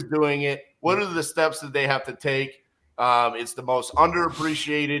 Who is doing it? What are the steps that they have to take? It's the most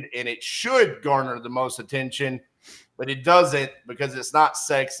underappreciated, and it should garner the most attention, but it doesn't because it's not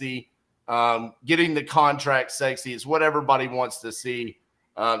sexy. Getting the contract sexy is what everybody wants to see.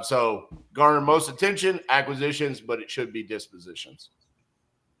 So garner most attention, acquisitions, but it should be dispositions.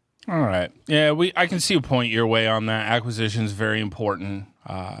 All right. Yeah, I can see a point your way on that. Acquisition is very important.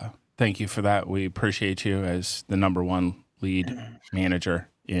 Thank you for that. We appreciate you as the number one lead manager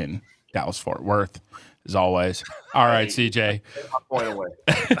in Dallas-Fort Worth, as always. All right, CJ. Take my point away.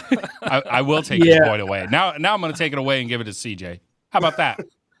 I will take your point away. Now I'm going to take it away and give it to CJ. How about that?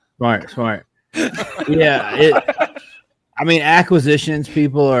 Smart. Yeah. Acquisitions,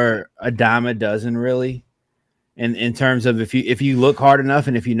 people are a dime a dozen, really. In terms of if you look hard enough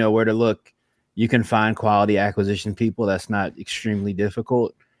and if you know where to look, you can find quality acquisition people. That's not extremely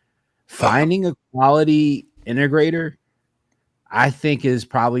difficult. Finding a quality integrator, I think, is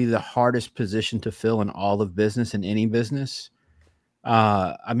probably the hardest position to fill in all of business, in any business.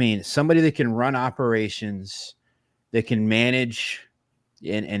 Somebody that can run operations, that can manage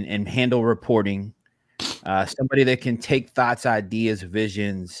and handle reporting, somebody that can take thoughts, ideas,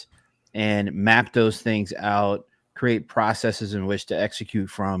 visions, and map those things out, create processes in which to execute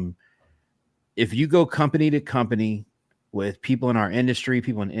from. If you go company to company with people in our industry,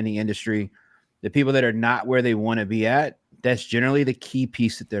 people in any industry, the people that are not where they want to be at, that's generally the key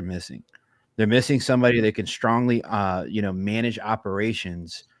piece that they're missing. They're missing somebody that can strongly, manage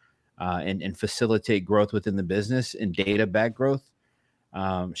operations and facilitate growth within the business and data-backed growth.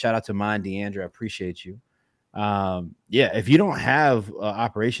 Shout out to mine, Deandra. I appreciate you. If you don't have an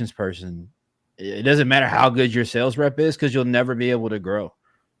operations person, it doesn't matter how good your sales rep is, because you'll never be able to grow.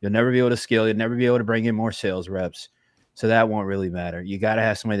 You'll never be able to scale. You'll never be able to bring in more sales reps. So that won't really matter. You got to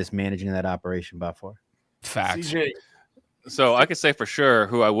have somebody that's managing that operation by far. Facts. CJ. So I could say for sure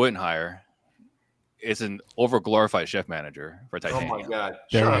who I wouldn't hire is an overglorified chef manager for Titanium. Oh my God!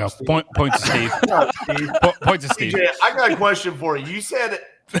 There Shut we go. up, Steve. Point to Steve. Shut up, Steve. Point to Steve. CJ, I got a question for you. You said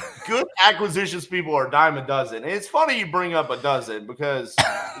good acquisitions people are a dime a dozen. And it's funny you bring up a dozen because,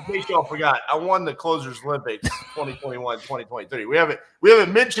 in case y'all forgot, I won the Closers Olympics 2021, 2023. We haven't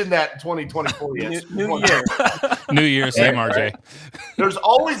mentioned that in 2024 yet. New year. Same RJ. There's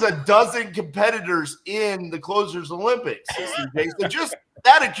always a dozen competitors in the Closers Olympics, CJ. So just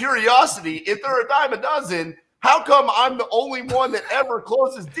out of curiosity, if they're a dime a dozen, how come I'm the only one that ever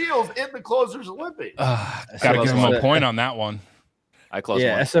closes deals in the Closers Olympics? Got to give him a point on that one. I close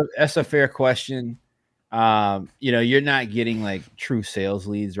one. That's a fair question. You're not getting like true sales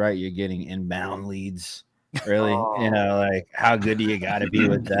leads, right? You're getting inbound leads, really. Like how good do you got to be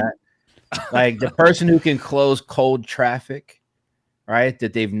with that? Like the person who can close cold traffic, right?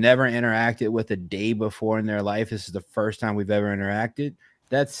 That they've never interacted with a day before in their life. This is the first time we've ever interacted.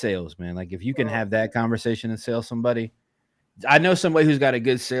 That's sales, man. Like if you can have that conversation and sell somebody. I know somebody who's got a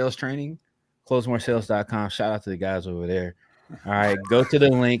good sales training, closemoresales.com. Shout out to the guys over there. All right, go to the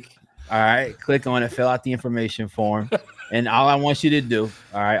link. All right, click on it, fill out the information form. And all I want you to do,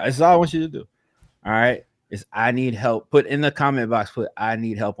 all right, that's all I want you to do. All right, is I need help. Put in the comment box, I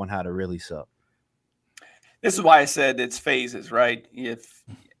need help on how to really sell. This is why I said it's phases, right? If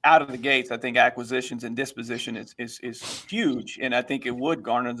out of the gates, I think acquisitions and disposition is huge. And I think it would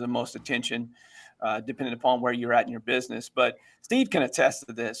garner the most attention depending upon where you're at in your business. But Steve can attest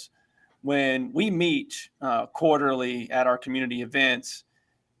to this. When we meet quarterly at our community events,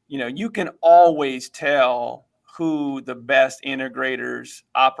 you can always tell who the best integrators,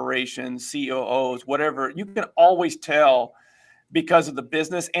 operations, COOs, whatever, you can always tell because of the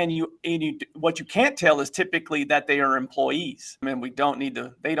business. And what you can't tell is typically that they are employees. I mean, they don't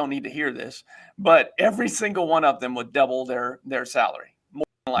need to hear this, but every single one of them would double their salary. More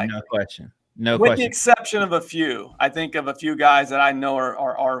than likely. No question. With the exception of a few. I think of a few guys that I know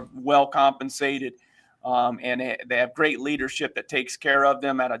are well compensated and they have great leadership that takes care of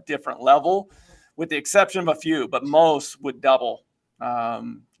them at a different level, with the exception of a few, but most would double.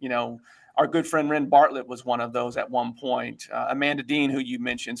 Our good friend Ren Bartlett was one of those at one point. Amanda Dean, who you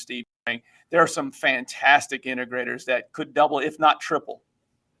mentioned, Steve, there are some fantastic integrators that could double, if not triple.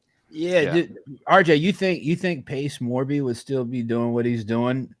 Yeah. Dude, RJ, you think Pace Morby would still be doing what he's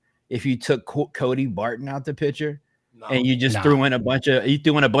doing if you took Cody Barton out the picture and you just threw in a bunch of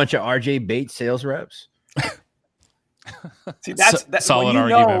RJ Bates sales reps? See, that's solid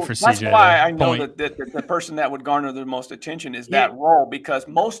argument for CJ. That's why I know that the person that would garner the most attention is that role, because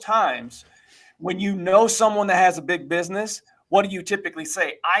most times when you know someone that has a big business, what do you typically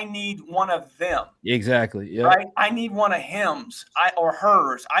say? I need one of them. Exactly. Yeah. Right. I need one of hims or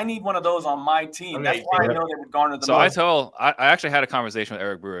hers. I need one of those on my team. Okay, that's why I know they would garner the most. I actually had a conversation with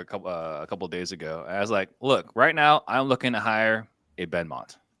Eric Brewer a couple of days ago. I was like, look, right now I'm looking to hire a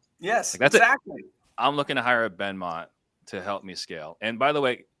Benmont. Yes, that's exactly. I'm looking to hire a Benmont to help me scale. And by the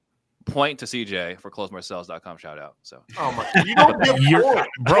way, point to CJ for closemoresales.com shout out. So oh my, you don't get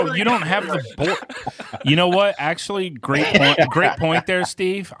bro, you don't have the board. You know what? Actually, great point there,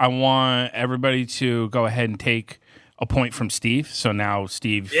 Steve. I want everybody to go ahead and take a point from Steve. So now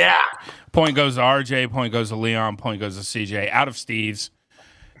Steve, point goes to RJ, point goes to Leon, point goes to CJ. Out of Steve's.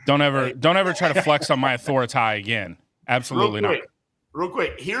 Don't ever try to flex on my authority again. Absolutely not. Real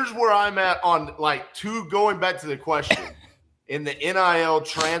quick, here's where I'm at on going back to the question. In the NIL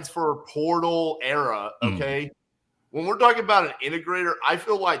transfer portal era, okay, when we're talking about an integrator, I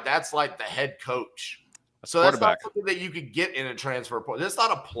feel like that's like the head coach. So that's not something that you could get in a transfer portal. That's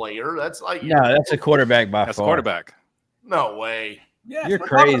not a player. That's like that's a quarterback by far. That's a quarterback. No way. Yeah, you're we're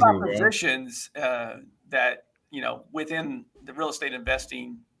crazy. Talking about positions that within the real estate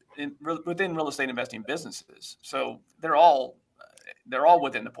investing within real estate investing businesses. So they're all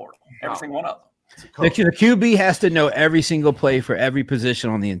within the portal. Every single one of them. The QB has to know every single play for every position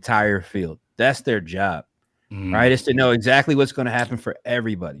on the entire field. That's their job, right? It's to know exactly what's going to happen for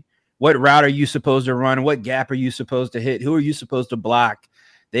everybody. What route are you supposed to run? What gap are you supposed to hit? Who are you supposed to block?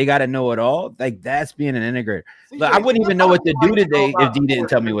 They got to know it all. Like, that's being an integrator. Look, I wouldn't even know what to do today if D didn't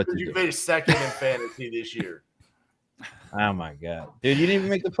tell me what to do. You finished second in fantasy this year. Oh my God, dude! You didn't even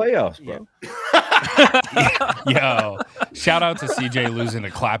make the playoffs, bro. Yo, shout out to CJ losing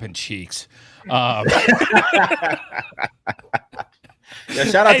to Clapping Cheeks. Yeah,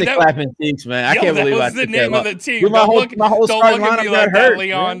 shout out to Clapping Cheeks, man. I can't believe that was the name of the team. Dude, my whole don't look at me like that, hurt,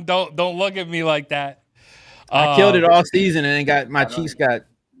 Leon. Don't look at me like that. I killed it all season and then got my cheeks got.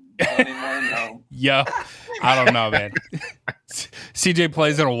 Yo, I don't know, man. CJ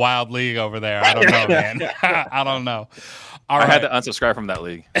plays in a wild league over there. I don't know, man. I don't know. I had to unsubscribe from that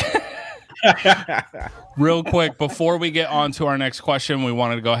league. Real quick, before we get on to our next question, we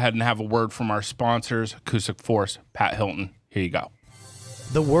wanted to go ahead and have a word from our sponsors, Acoustic Force, Pat Hilton. Here you go.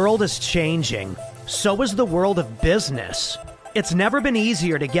 The world is changing. So is the world of business. It's never been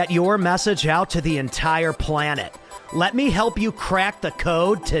easier to get your message out to the entire planet. Let me help you crack the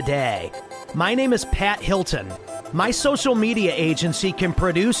code today. My name is Pat Hilton. My social media agency can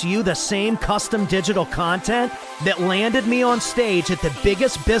produce you the same custom digital content that landed me on stage at the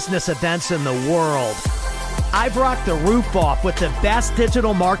biggest business events in the world. I've rocked the roof off with the best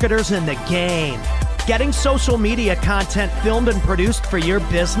digital marketers in the game. Getting social media content filmed and produced for your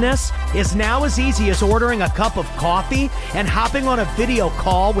business is now as easy as ordering a cup of coffee and hopping on a video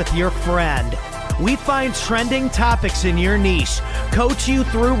call with your friend. We find trending topics in your niche, coach you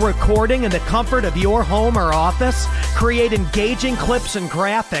through recording in the comfort of your home or office, create engaging clips and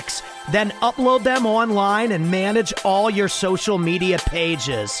graphics, then upload them online and manage all your social media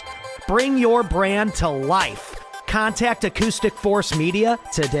pages. Bring your brand to life. Contact Acoustic Force Media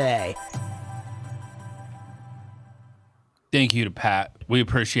today. Thank you to Pat. We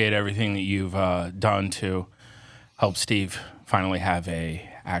appreciate everything that you've done to help Steve finally have a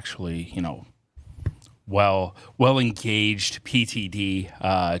actually, well engaged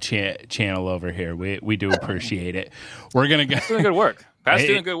PTD channel over here. We do appreciate it. We're gonna go. Pat's doing good work. Pat's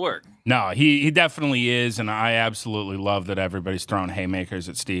doing good work. No, he definitely is, and I absolutely love that everybody's throwing haymakers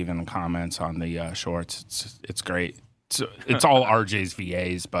at Steve in the comments on the shorts. It's great. It's all RJ's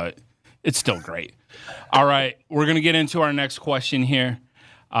VAs, but it's still great. All right, we're gonna get into our next question here.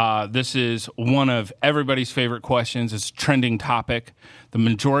 This is one of everybody's favorite questions. It's a trending topic. The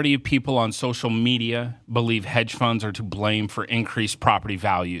majority of people on social media believe hedge funds are to blame for increased property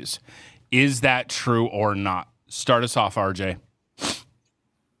values. Is that true or not? Start us off, RJ.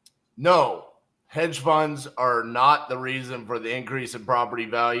 No, hedge funds are not the reason for the increase in property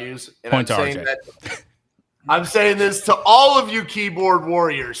values. And Point to RJ. I'm saying this to all of you keyboard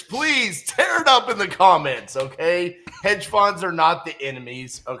warriors. Please tear it up in the comments, okay? Hedge funds are not the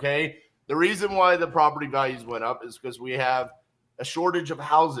enemies, okay? The reason why the property values went up is because we have a shortage of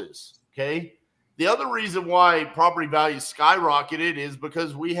houses, okay? The other reason why property values skyrocketed is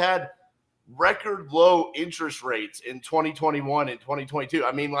because we had record low interest rates in 2021 and 2022.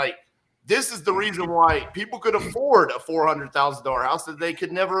 I mean, like, this is the reason why people could afford a $400,000 house that they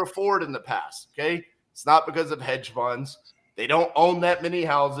could never afford in the past. Okay. It's not because of hedge funds. They don't own that many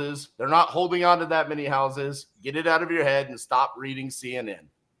houses. They're not holding on to that many houses. Get it out of your head and stop reading CNN.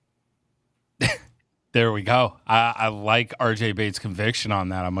 There we go. I like RJ Bates' conviction on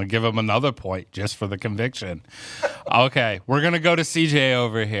that. I'm going to give him another point just for the conviction. Okay, we're going to go to CJ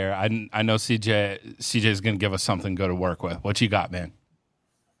over here. I know CJ is going to give us something good to work with. What you got, man?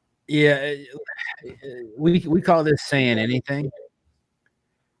 Yeah, we call this saying anything.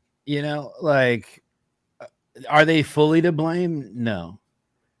 You know, like, are they fully to blame? No.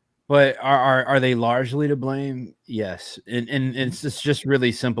 But are they largely to blame? Yes. And it's just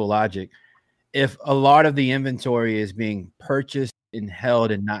really simple logic. If a lot of the inventory is being purchased and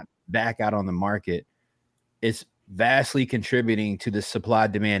held and not back out on the market, it's vastly contributing to the supply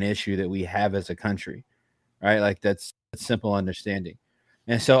demand issue that we have as a country, right? Like that's simple understanding.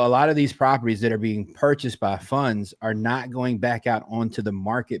 And so a lot of these properties that are being purchased by funds are not going back out onto the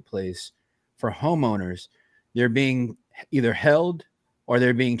marketplace for homeowners. They're being either held or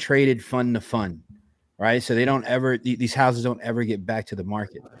they're being traded fund to fund, right? So these houses don't ever get back to the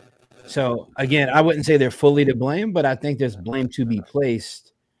market. So again, I wouldn't say they're fully to blame, but I think there's blame to be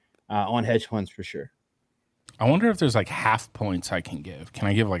placed on hedge funds for sure. I wonder if there's like half points I can give. Can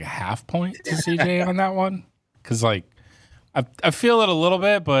I give like a half point to CJ on that one? Because like I feel it a little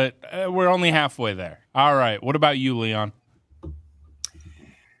bit, but we're only halfway there. All right. What about you, Leon?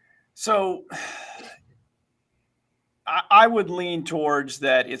 So I would lean towards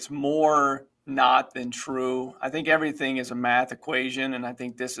that it's more not than true. I think everything is a math equation, and I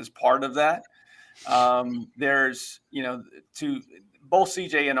think this is part of that. There's, both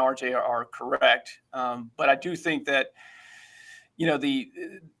CJ and RJ are correct, but I do think that, the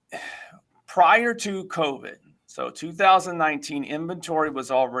prior to COVID, so 2019 inventory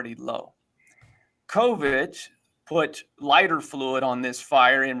was already low. COVID put lighter fluid on this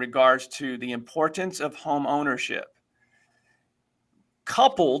fire in regards to the importance of home ownership,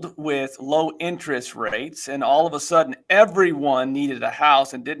 coupled with low interest rates. And all of a sudden, everyone needed a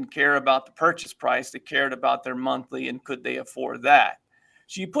house and didn't care about the purchase price. They cared about their monthly and could they afford that.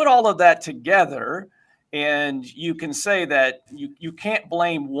 So you put all of that together, and you can say that you can't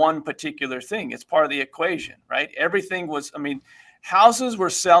blame one particular thing. It's part of the equation, right? Everything was, houses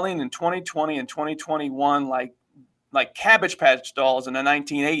were selling in 2020 and 2021 like Cabbage Patch dolls in the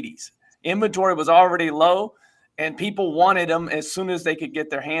 1980s. Inventory was already low, and people wanted them as soon as they could get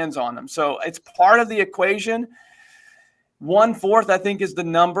their hands on them. So it's part of the equation. 1/4, I think, is the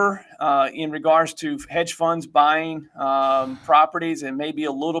number in regards to hedge funds buying properties, and maybe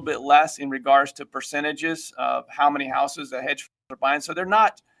a little bit less in regards to percentages of how many houses the hedge funds are buying. So they're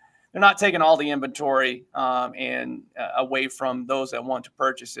not taking all the inventory and away from those that want to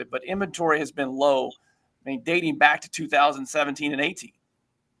purchase it. But inventory has been low, dating back to 2017 and 18.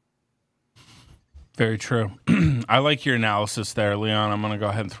 Very true. I like your analysis there, Leon. I'm going to go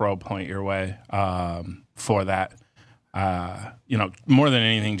ahead and throw a point your way for that. More than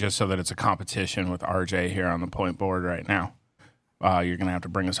anything, just so that it's a competition with RJ here on the point board right now. You're going to have to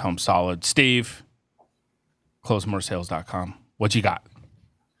bring us home solid. Steve, closemoresales.com. What you got?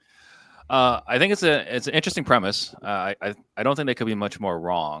 I think it's an interesting premise. I don't think they could be much more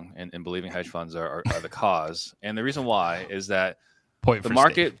wrong in believing hedge funds are the cause. And the reason why is that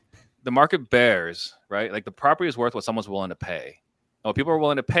the market bears, right? Like the property is worth what someone's willing to pay. And what people are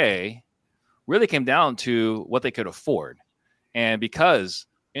willing to pay really came down to what they could afford. And because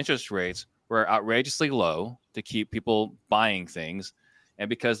interest rates were outrageously low to keep people buying things, and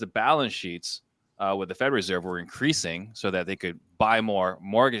because the balance sheets with the Fed Reserve were increasing so that they could buy more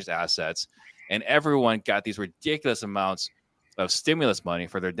mortgage assets, and everyone got these ridiculous amounts of stimulus money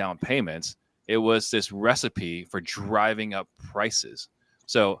for their down payments, it was this recipe for driving up prices.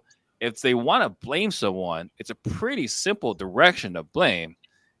 So if they want to blame someone, it's a pretty simple direction to blame.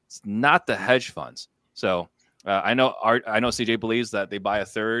 It's not the hedge funds. So I know CJ believes that they buy a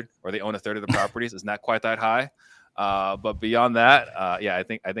third or they own a third of the properties. It's not quite that high. But beyond that, I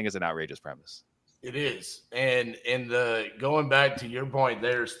think it's an outrageous premise. It is. And going back to your point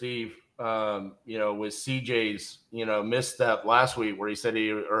there, Steve, with CJ's, misstep last week where he said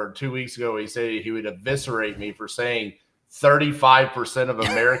 2 weeks ago, he said he would eviscerate me for saying 35% of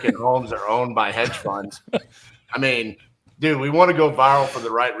American homes are owned by hedge funds. Dude, we want to go viral for the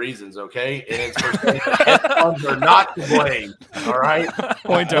right reasons, okay? And it's for saying that hedge funds are not to blame. All right.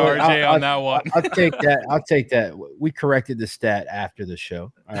 Point to RJ on that one. I'll take that. I'll take that. We corrected the stat after the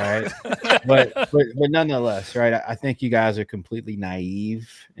show. All right. but nonetheless, right? I think you guys are completely naive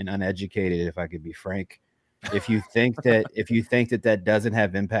and uneducated, if I could be frank. If you think that doesn't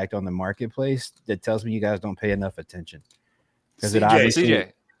have impact on the marketplace, that tells me you guys don't pay enough attention. Because it obviously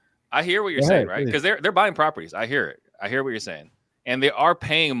CJ, I hear what you're saying, right? Because they're buying properties. I hear it. I hear what you're saying. And they are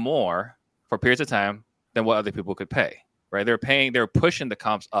paying more for periods of time than what other people could pay, right? They're pushing the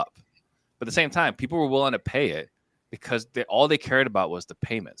comps up. But at the same time, people were willing to pay it because all they cared about was the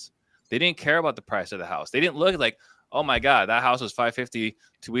payments. They didn't care about the price of the house. They didn't look like, oh my God, that house was $550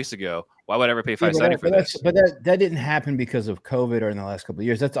 2 weeks ago. Why would I ever pay $570 for this? But that didn't happen because of COVID or in the last couple of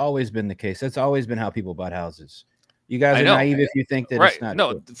years. That's always been the case. That's always been how people bought houses. You guys are naive if you think that it's not.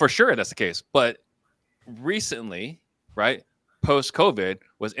 No, for sure that's the case. But recently, right, post-COVID,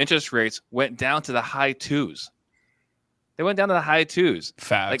 was interest rates went down to the high 2s. They went down to the high 2s.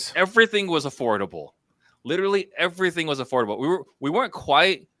 Facts. Like everything was affordable. Literally everything was affordable. We weren't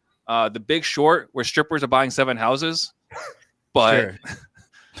quite the Big Short where strippers are buying 7 houses, but sure.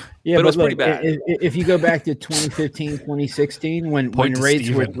 Yeah, but it was pretty bad. If you go back to 2015, 2016, when rates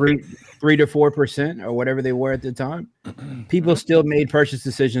were 3 to 4% or whatever they were at the time, people still made purchase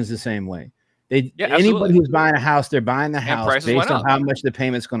decisions the same way. Anybody who's buying a house, they're buying the house based on how much the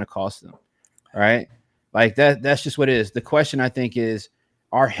payment's going to cost them. Right? Like that's just what it is. The question I think is,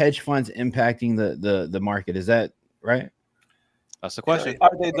 are hedge funds impacting the market? Is that right? That's the question.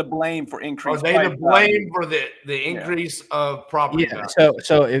 Are they to blame for increase? Are they to blame for the increase of property? Yeah.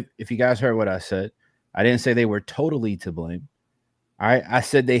 So if you guys heard what I said, I didn't say they were totally to blame. All right. I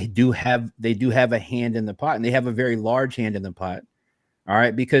said they do have a hand in the pot, and they have a very large hand in the pot. All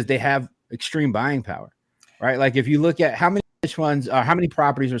right, because they have extreme buying power. Right. Like if you look at how many hedge funds, how many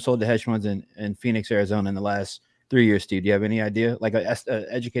properties were sold to hedge funds in Phoenix, Arizona in the last 3 years, Steve? Do you have any idea? Like a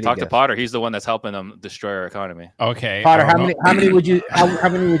educated Talk guess. to Potter. He's the one that's helping them destroy our economy. Okay. Potter, how many would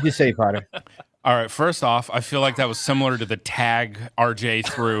you say, Potter? All right. First off, I feel like that was similar to the tag RJ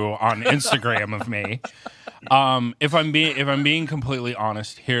threw on Instagram of me. If I'm being completely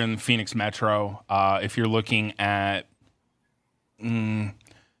honest, here in the Phoenix Metro, if you're looking at,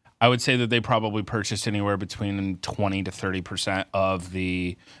 I would say that they probably purchased anywhere between 20 to 30% of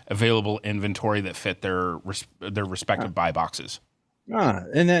the available inventory that fit their respective buy boxes.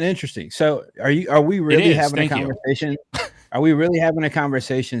 Isn't that interesting? So are we really having a conversation? Are we really having a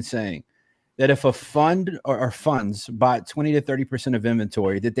conversation saying that if a fund or funds bought 20 to 30% of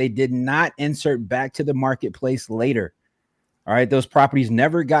inventory that they did not insert back to the marketplace later, all right, those properties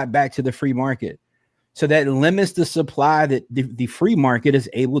never got back to the free market. So that limits the supply that the free market is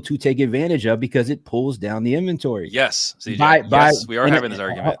able to take advantage of because it pulls down the inventory. Yes, CJ. Yes, we are having this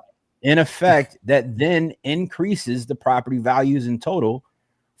argument. In effect, that then increases the property values in total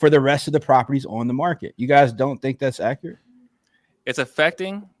for the rest of the properties on the market. You guys don't think that's accurate? It's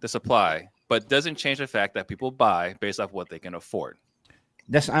affecting the supply, but doesn't change the fact that people buy based off what they can afford.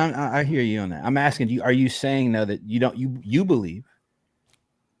 I hear you on that. I'm asking you, are you saying though that you believe?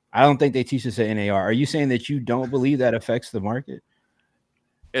 I don't think they teach us at NAR. Are you saying that you don't believe that affects the market?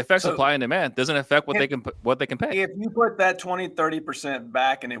 It affects supply and demand. Doesn't affect what they can pay. If you put that 20-30%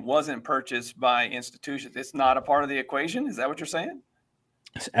 back and it wasn't purchased by institutions, it's not a part of the equation. Is that what you're saying?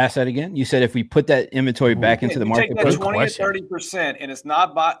 Ask that again. You said if we put that inventory back into the market, take that 20-30% and it's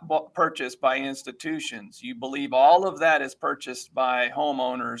not purchased by institutions. You believe all of that is purchased by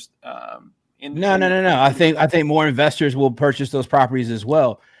homeowners. No. I think more investors will purchase those properties as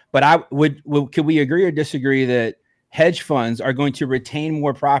well. But could we agree or disagree that hedge funds are going to retain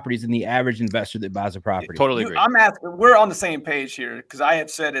more properties than the average investor that buys a property? Totally agree. I'm asking, we're on the same page here because I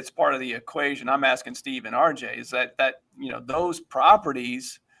have said it's part of the equation. I'm asking Steve and RJ is that those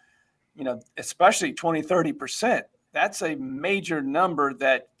properties, especially 20-30%, that's a major number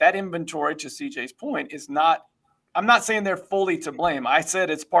that inventory, to CJ's point, is not. I'm not saying they're fully to blame. I said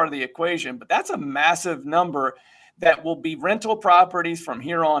it's part of the equation, but that's a massive number that will be rental properties from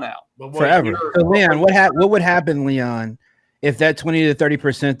here on out. Forever. So, Leon, what would happen, Leon, if that 20 to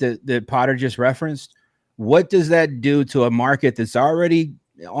 30% that Potter just referenced, what does that do to a market that's already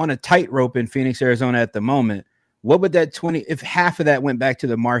on a tightrope in Phoenix, Arizona at the moment? What would that if half of that went back to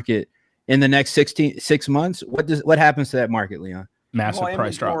the market in the next 6 months, what happens to that market, Leon? Massive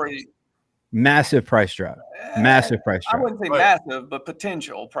price drop. Massive price drop. Massive price drop. I wouldn't say massive, but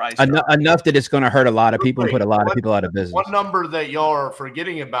potential price drop. Enough that it's going to hurt a lot of people and put a lot of people out of business. One number that y'all are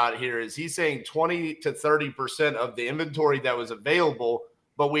forgetting about here is he's saying 20 to 30% of the inventory that was available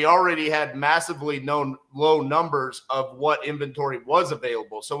but we already had massively low numbers of what inventory was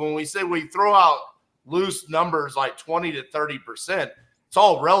available. So when we say we throw out loose numbers like 20 to 30%, it's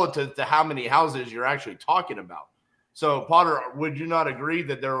all relative to how many houses you're actually talking about. So, Potter, would you not agree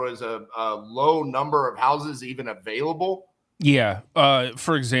that there was a low number of houses even available? Yeah.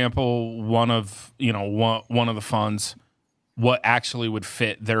 For example, one of the funds, what actually would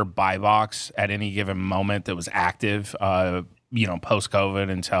fit their buy box at any given moment that was active, post COVID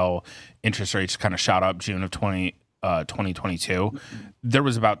until interest rates kind of shot up June of 2022, there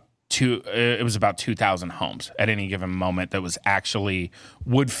was about 2,000 homes at any given moment that was actually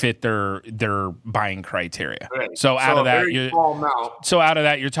would fit their buying criteria. Okay. So out of that,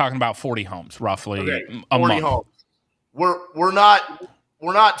 you're talking about 40 homes roughly a 40 month. Homes. We're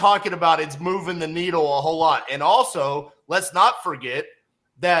not talking about it's moving the needle a whole lot. And also, let's not forget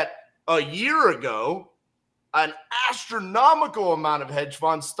that a year ago, an astronomical amount of hedge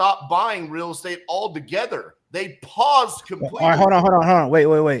funds stopped buying real estate altogether. They paused completely. All right, hold on.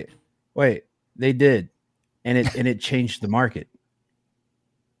 Wait. They did, and it changed the market.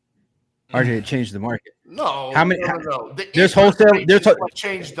 RJ, it changed the market. No. How many? No. There's wholesale. There's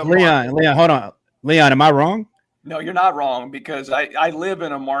changed the market. Leon, hold on. Leon, am I wrong? No, you're not wrong, because I live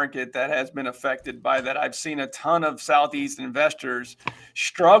in a market that has been affected by that. I've seen a ton of Southeast investors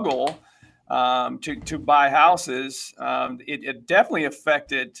struggle to buy houses. It definitely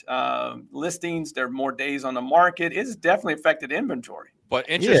affected listings. There are more days on the market. It's definitely affected inventory. But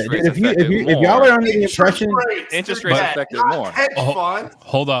interest rates if y'all are under the impression interest rates affected more.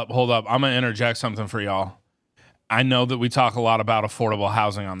 Hold up. I'm gonna interject something for y'all. I know that we talk a lot about affordable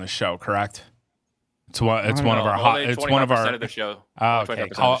housing on this show, correct? It's one of the show. Okay,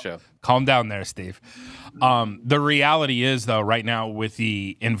 calm down there, Steve. The reality is, though, right now with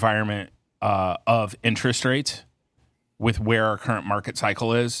the environment of interest rates, with where our current market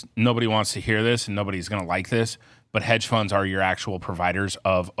cycle is, nobody wants to hear this and nobody's going to like this, but hedge funds are your actual providers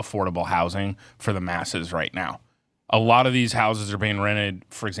of affordable housing for the masses right now. A lot of these houses are being rented,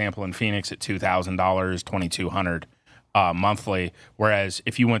 for example, in Phoenix at $2,000, $2,200 monthly, whereas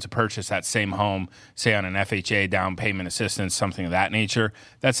if you went to purchase that same home, say on an FHA down payment assistance, something of that nature,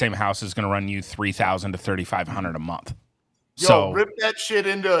 that same house is going to run you $3,000 to $3,500 a month. So rip that shit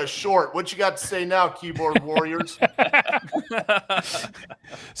into a short. What you got to say now, keyboard warriors? I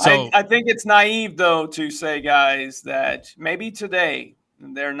think it's naive, though, to say, guys, that maybe today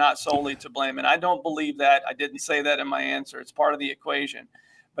they're not solely to blame. And I don't believe that. I didn't say that in my answer. It's part of the equation.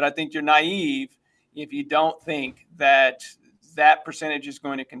 But I think you're naive if you don't think that that percentage is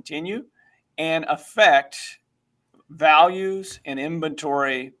going to continue and affect values and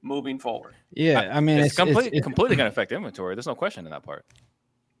inventory moving forward. Yeah, I mean, it's completely going to affect inventory. There's no question in that part.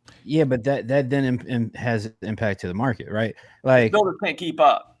 Yeah, but that then has impact to the market, right? Like builders can't keep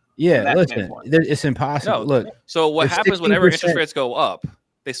up. Yeah, listen, it's impossible. No, look, so what happens whenever interest rates go up?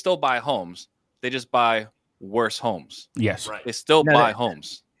 They still buy homes. They just buy worse homes. Yes, right. They still buy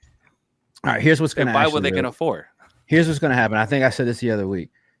homes. All right, here's what's going to buy what they can afford. Here's what's going to happen. I think I said this the other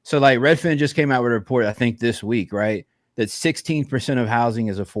week. So, like, Redfin just came out with a report, I think this week, right? That 16% of housing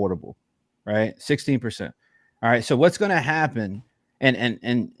is affordable, right? 16%. All right. So what's going to happen?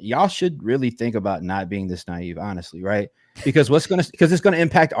 And y'all should really think about not being this naive, honestly, right? Because it's going to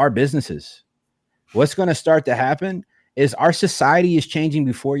impact our businesses. What's going to start to happen is our society is changing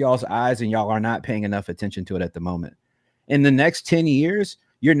before y'all's eyes, and y'all are not paying enough attention to it at the moment. In the next 10 years,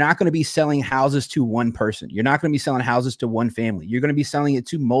 you're not going to be selling houses to one person. You're not going to be selling houses to one family. You're going to be selling it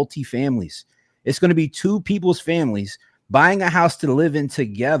to multi-families. It's going to be two people's families buying a house to live in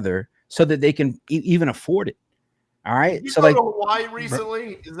together so that they can even afford it. All right. You go to Hawaii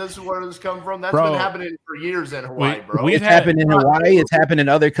recently? Is this where this come from? That's been happening for years in Hawaii, bro. It's happened in Hawaii. It's happened in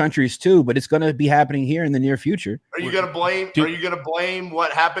other countries too, but it's going to be happening here in the near future. Are you going to blame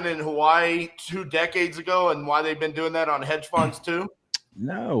what happened in Hawaii 2 decades ago and why they've been doing that on hedge funds too?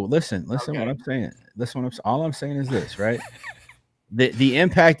 No, listen okay. What I'm saying. All I'm saying is this, right? The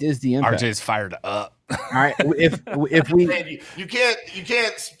impact is the impact. RJ's fired up. All right. If we man, you can't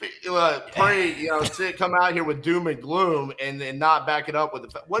pray, come out here with doom and gloom and not back it up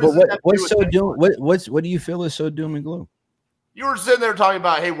with the what do you feel is so doom and gloom? You were sitting there talking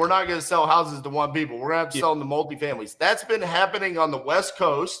about, hey, we're not going to sell houses to one people. We're going to have to sell them to multifamilies. That's been happening on the West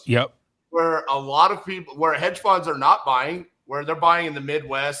Coast. Yep. Where a lot of people, where hedge funds are not buying, where they're buying in the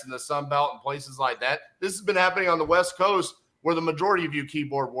Midwest and the Sun Belt and places like that. This has been happening on the West Coast, where the majority of you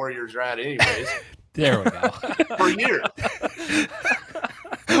keyboard warriors are at anyways. There we go. For years.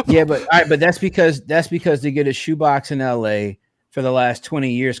 Yeah, but that's because to get a shoebox in LA for the last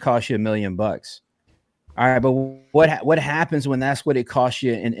 20 years cost you $1 million. All All right, but what happens when that's what it costs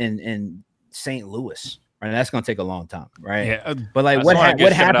you in St. Louis? Right, that's gonna take a long time, right? Yeah, but like what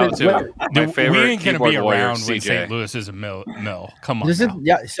happens? My favorite we ain't gonna be keyboard warrior, around when CJ. St. Louis is a mill. Come on, This is, now.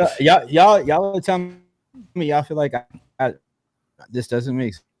 yeah, so y'all are telling me y'all feel like this doesn't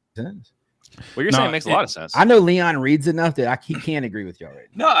make sense. What you're saying makes a lot of sense. I know Leon reads enough that he can't agree with y'all right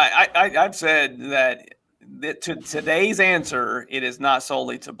now. No, I've said that to today's answer, it is not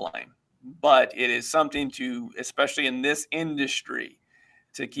solely to blame, but it is something to, especially in this industry,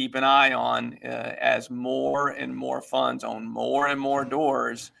 to keep an eye on as more and more funds own more and more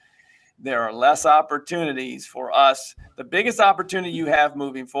doors. There are less opportunities for us. The biggest opportunity you have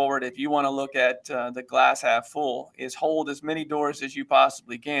moving forward, if you want to look at the glass half full, is hold as many doors as you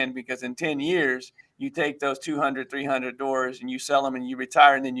possibly can, because in 10 years, you take those 200, 300 doors and you sell them and you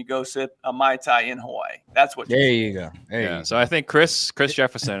retire, and then you go sip a Mai Tai in Hawaii. That's what There you go. So I think Chris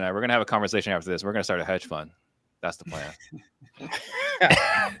Jefferson and I, we're going to have a conversation after this. We're going to start a hedge fund. That's the plan.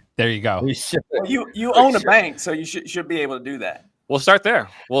 There you go. Well, you own a bank, so you should be able to do that. We'll start there.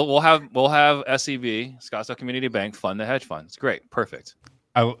 We'll have SCB, Scottsdale Community Bank, fund the hedge fund. It's great. Perfect.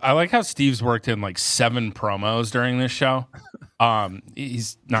 I like how Steve's worked in like 7 promos during this show.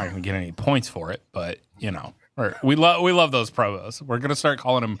 He's not going to get any points for it, but we love those promos. We're going to start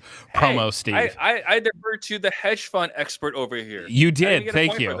calling him Promo Steve. I defer to the hedge fund expert over here. You did.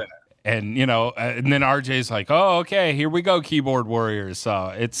 Thank you. And and then RJ's like, "Oh, okay, here we go, keyboard warriors."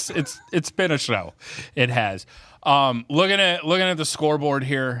 So it's been a show. It has. Looking at the scoreboard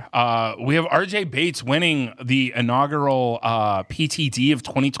here, we have RJ Bates winning the inaugural PTD of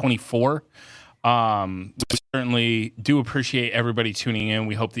 2024. We certainly do appreciate everybody tuning in.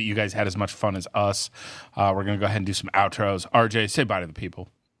 We hope that you guys had as much fun as us. We're gonna go ahead and do some outros. RJ, say bye to the people.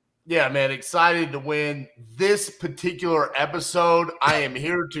 Yeah, man, excited to win this particular episode. I am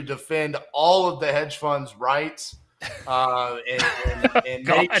here to defend all of the hedge funds' rights and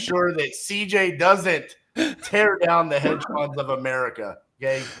make sure that CJ doesn't tear down the hedge funds of America.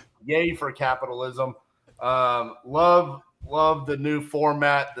 Yay for capitalism. Love the new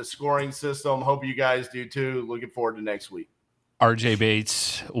format, the scoring system. Hope you guys do too. Looking forward to next week. RJ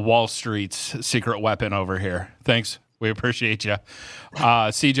Bates, Wall Street's secret weapon over here. Thanks. We appreciate you.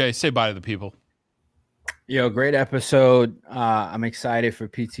 CJ, say bye to the people. Great episode. I'm excited for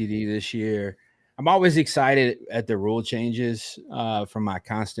PTD this year. I'm always excited at the rule changes from my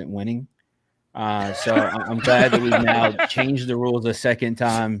constant winning. So I'm glad that we've now changed the rules a second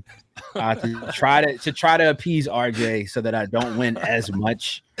time to try to appease RJ so that I don't win as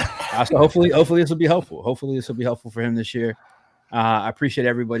much. So hopefully this will be helpful. Hopefully this will be helpful for him this year. I appreciate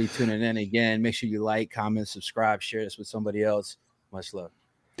everybody tuning in again. Make sure you like, comment, subscribe, share this with somebody else. Much love.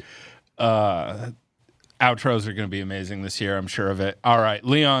 Outros are going to be amazing this year. I'm sure of it. All right,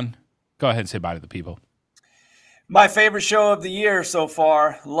 Leon, go ahead and say bye to the people. My favorite show of the year so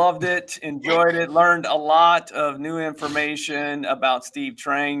far. Loved it, enjoyed it, learned a lot of new information about Steve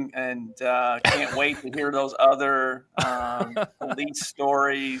Trang, and can't wait to hear those other police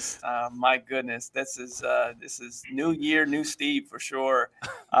stories. My goodness, this is new year, new Steve for sure.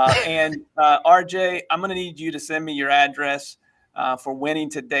 And RJ, I'm going to need you to send me your address for winning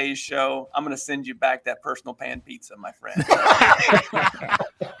today's show. I'm going to send you back that personal pan pizza, my friend.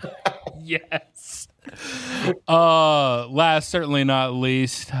 Yes. Last, certainly not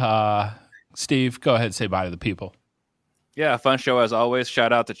least, Steve, go ahead and say bye to the people. Yeah, fun show as always.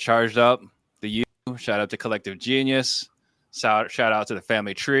 Shout out to Charged Up, the U. Shout out to Collective Genius. Shout out to the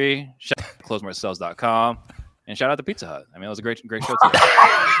Family Tree. Shout out to closemoresales.com. And shout out to Pizza Hut. I mean, it was a great show today.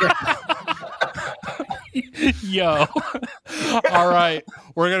 Yo. All right.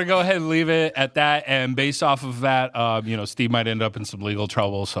 We're going to go ahead and leave it at that. And based off of that, Steve might end up in some legal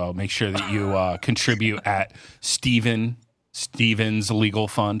trouble. So make sure that you contribute at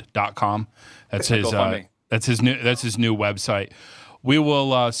stevenslegalfund.com. That's his new website. We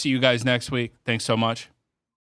will see you guys next week. Thanks so much.